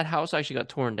that house actually got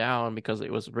torn down because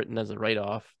it was written as a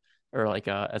write-off, or like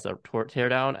as a tear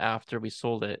down after we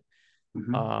sold it.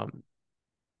 hmm. Um,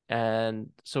 and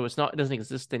so it doesn't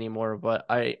exist anymore. But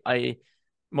I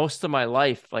most of my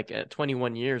life, like at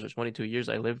 21 years or 22 years,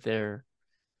 I lived there.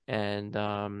 And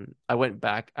I went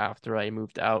back after I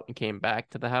moved out and came back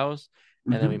to the house,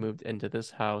 and then we Hmm. moved into this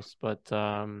house. But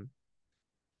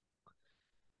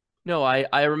no,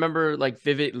 I remember like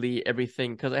vividly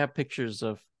everything because I have pictures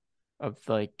of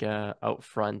like out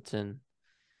front, and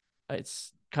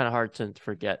it's kind of hard to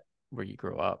forget where you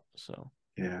grow up. So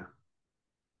Yeah.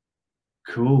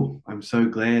 Cool. I'm so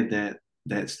glad that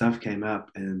that stuff came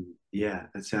up. And yeah,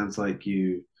 it sounds like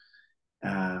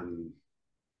um,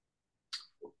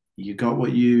 you got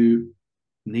what you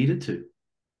needed to.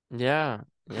 yeah,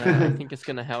 yeah, I think it's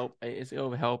gonna help.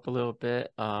 It'll help a little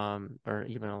bit, or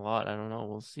even a lot. I don't know.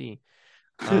 We'll see.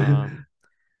 Um,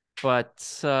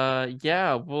 but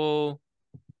yeah,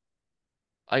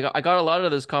 I got a lot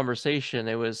of this conversation.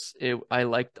 It I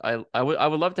liked I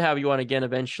would love to have you on again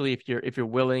eventually if you're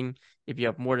willing, if you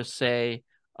have more to say,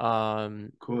 um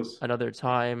Of course. another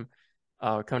time.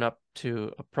 We're coming up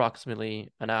to approximately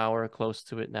an hour, close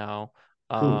to it now.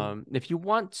 Cool. If you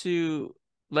want to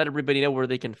let everybody know where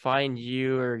they can find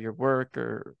you or your work,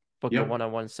 or book a Yep.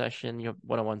 one-on-one session, you have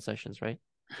one-on-one sessions, right?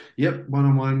 Yep.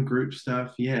 One-on-one group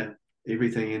stuff. Yeah.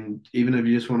 Everything. And even if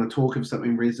you just want to talk, if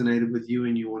something resonated with you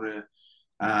and you want to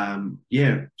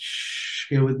yeah,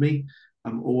 share with me.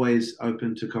 I'm always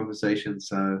open to conversation.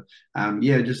 So,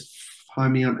 yeah, just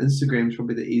find me on Instagram is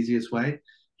probably the easiest way.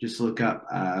 Just look up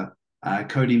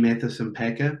Cody Matheson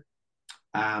Packer,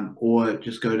 or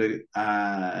just go to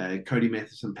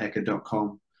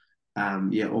codymathesonpacker.com.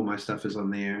 Yeah, all my stuff is on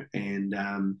there. And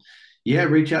yeah,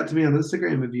 reach out to me on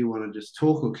Instagram if you want to just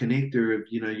talk or connect, or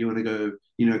if you want to go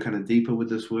kind of deeper with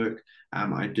this work.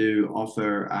 I do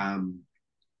offer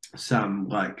some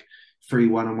like free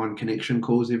one-on-one connection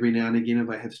calls every now and again if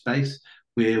I have space,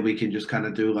 where we can just kind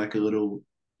of do like a little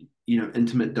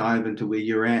intimate dive into where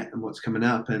you're at and what's coming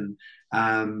up. And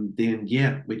then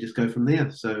yeah, we just go from there.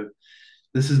 So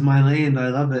this is my land. I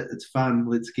love it. It's fun.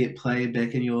 Let's get play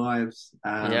back in your lives,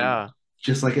 Yeah.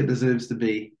 just like it deserves to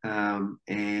be.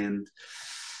 And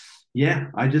yeah,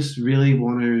 I just really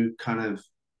want to kind of,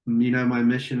 my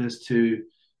mission is to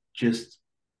just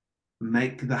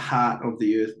make the heart of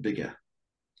the earth bigger.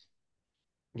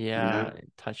 You Yeah, know,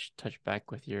 touch back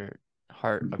with your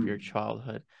heart of your Mhm.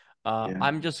 childhood. Yeah.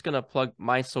 I'm just gonna plug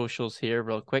my socials here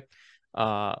real quick.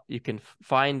 You can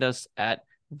find us at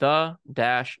the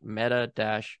dash meta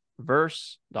dash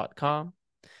verse.com,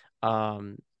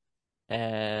 um,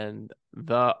 and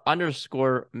the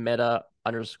underscore meta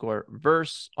underscore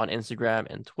verse on Instagram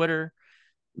and Twitter.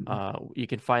 Mhm. You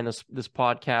can find this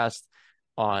podcast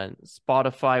on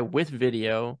Spotify with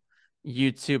video,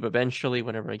 YouTube eventually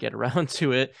whenever I get around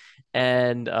to it,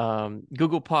 and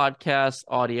Google Podcast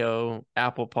audio,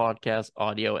 Apple Podcast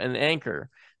audio, and Anchor.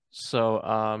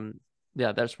 So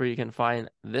yeah, that's where you can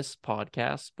find this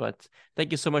podcast. But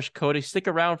thank you so much, Cody. Stick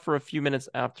around for a few minutes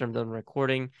after I'm done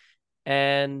recording,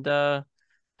 and have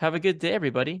a good day,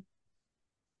 everybody.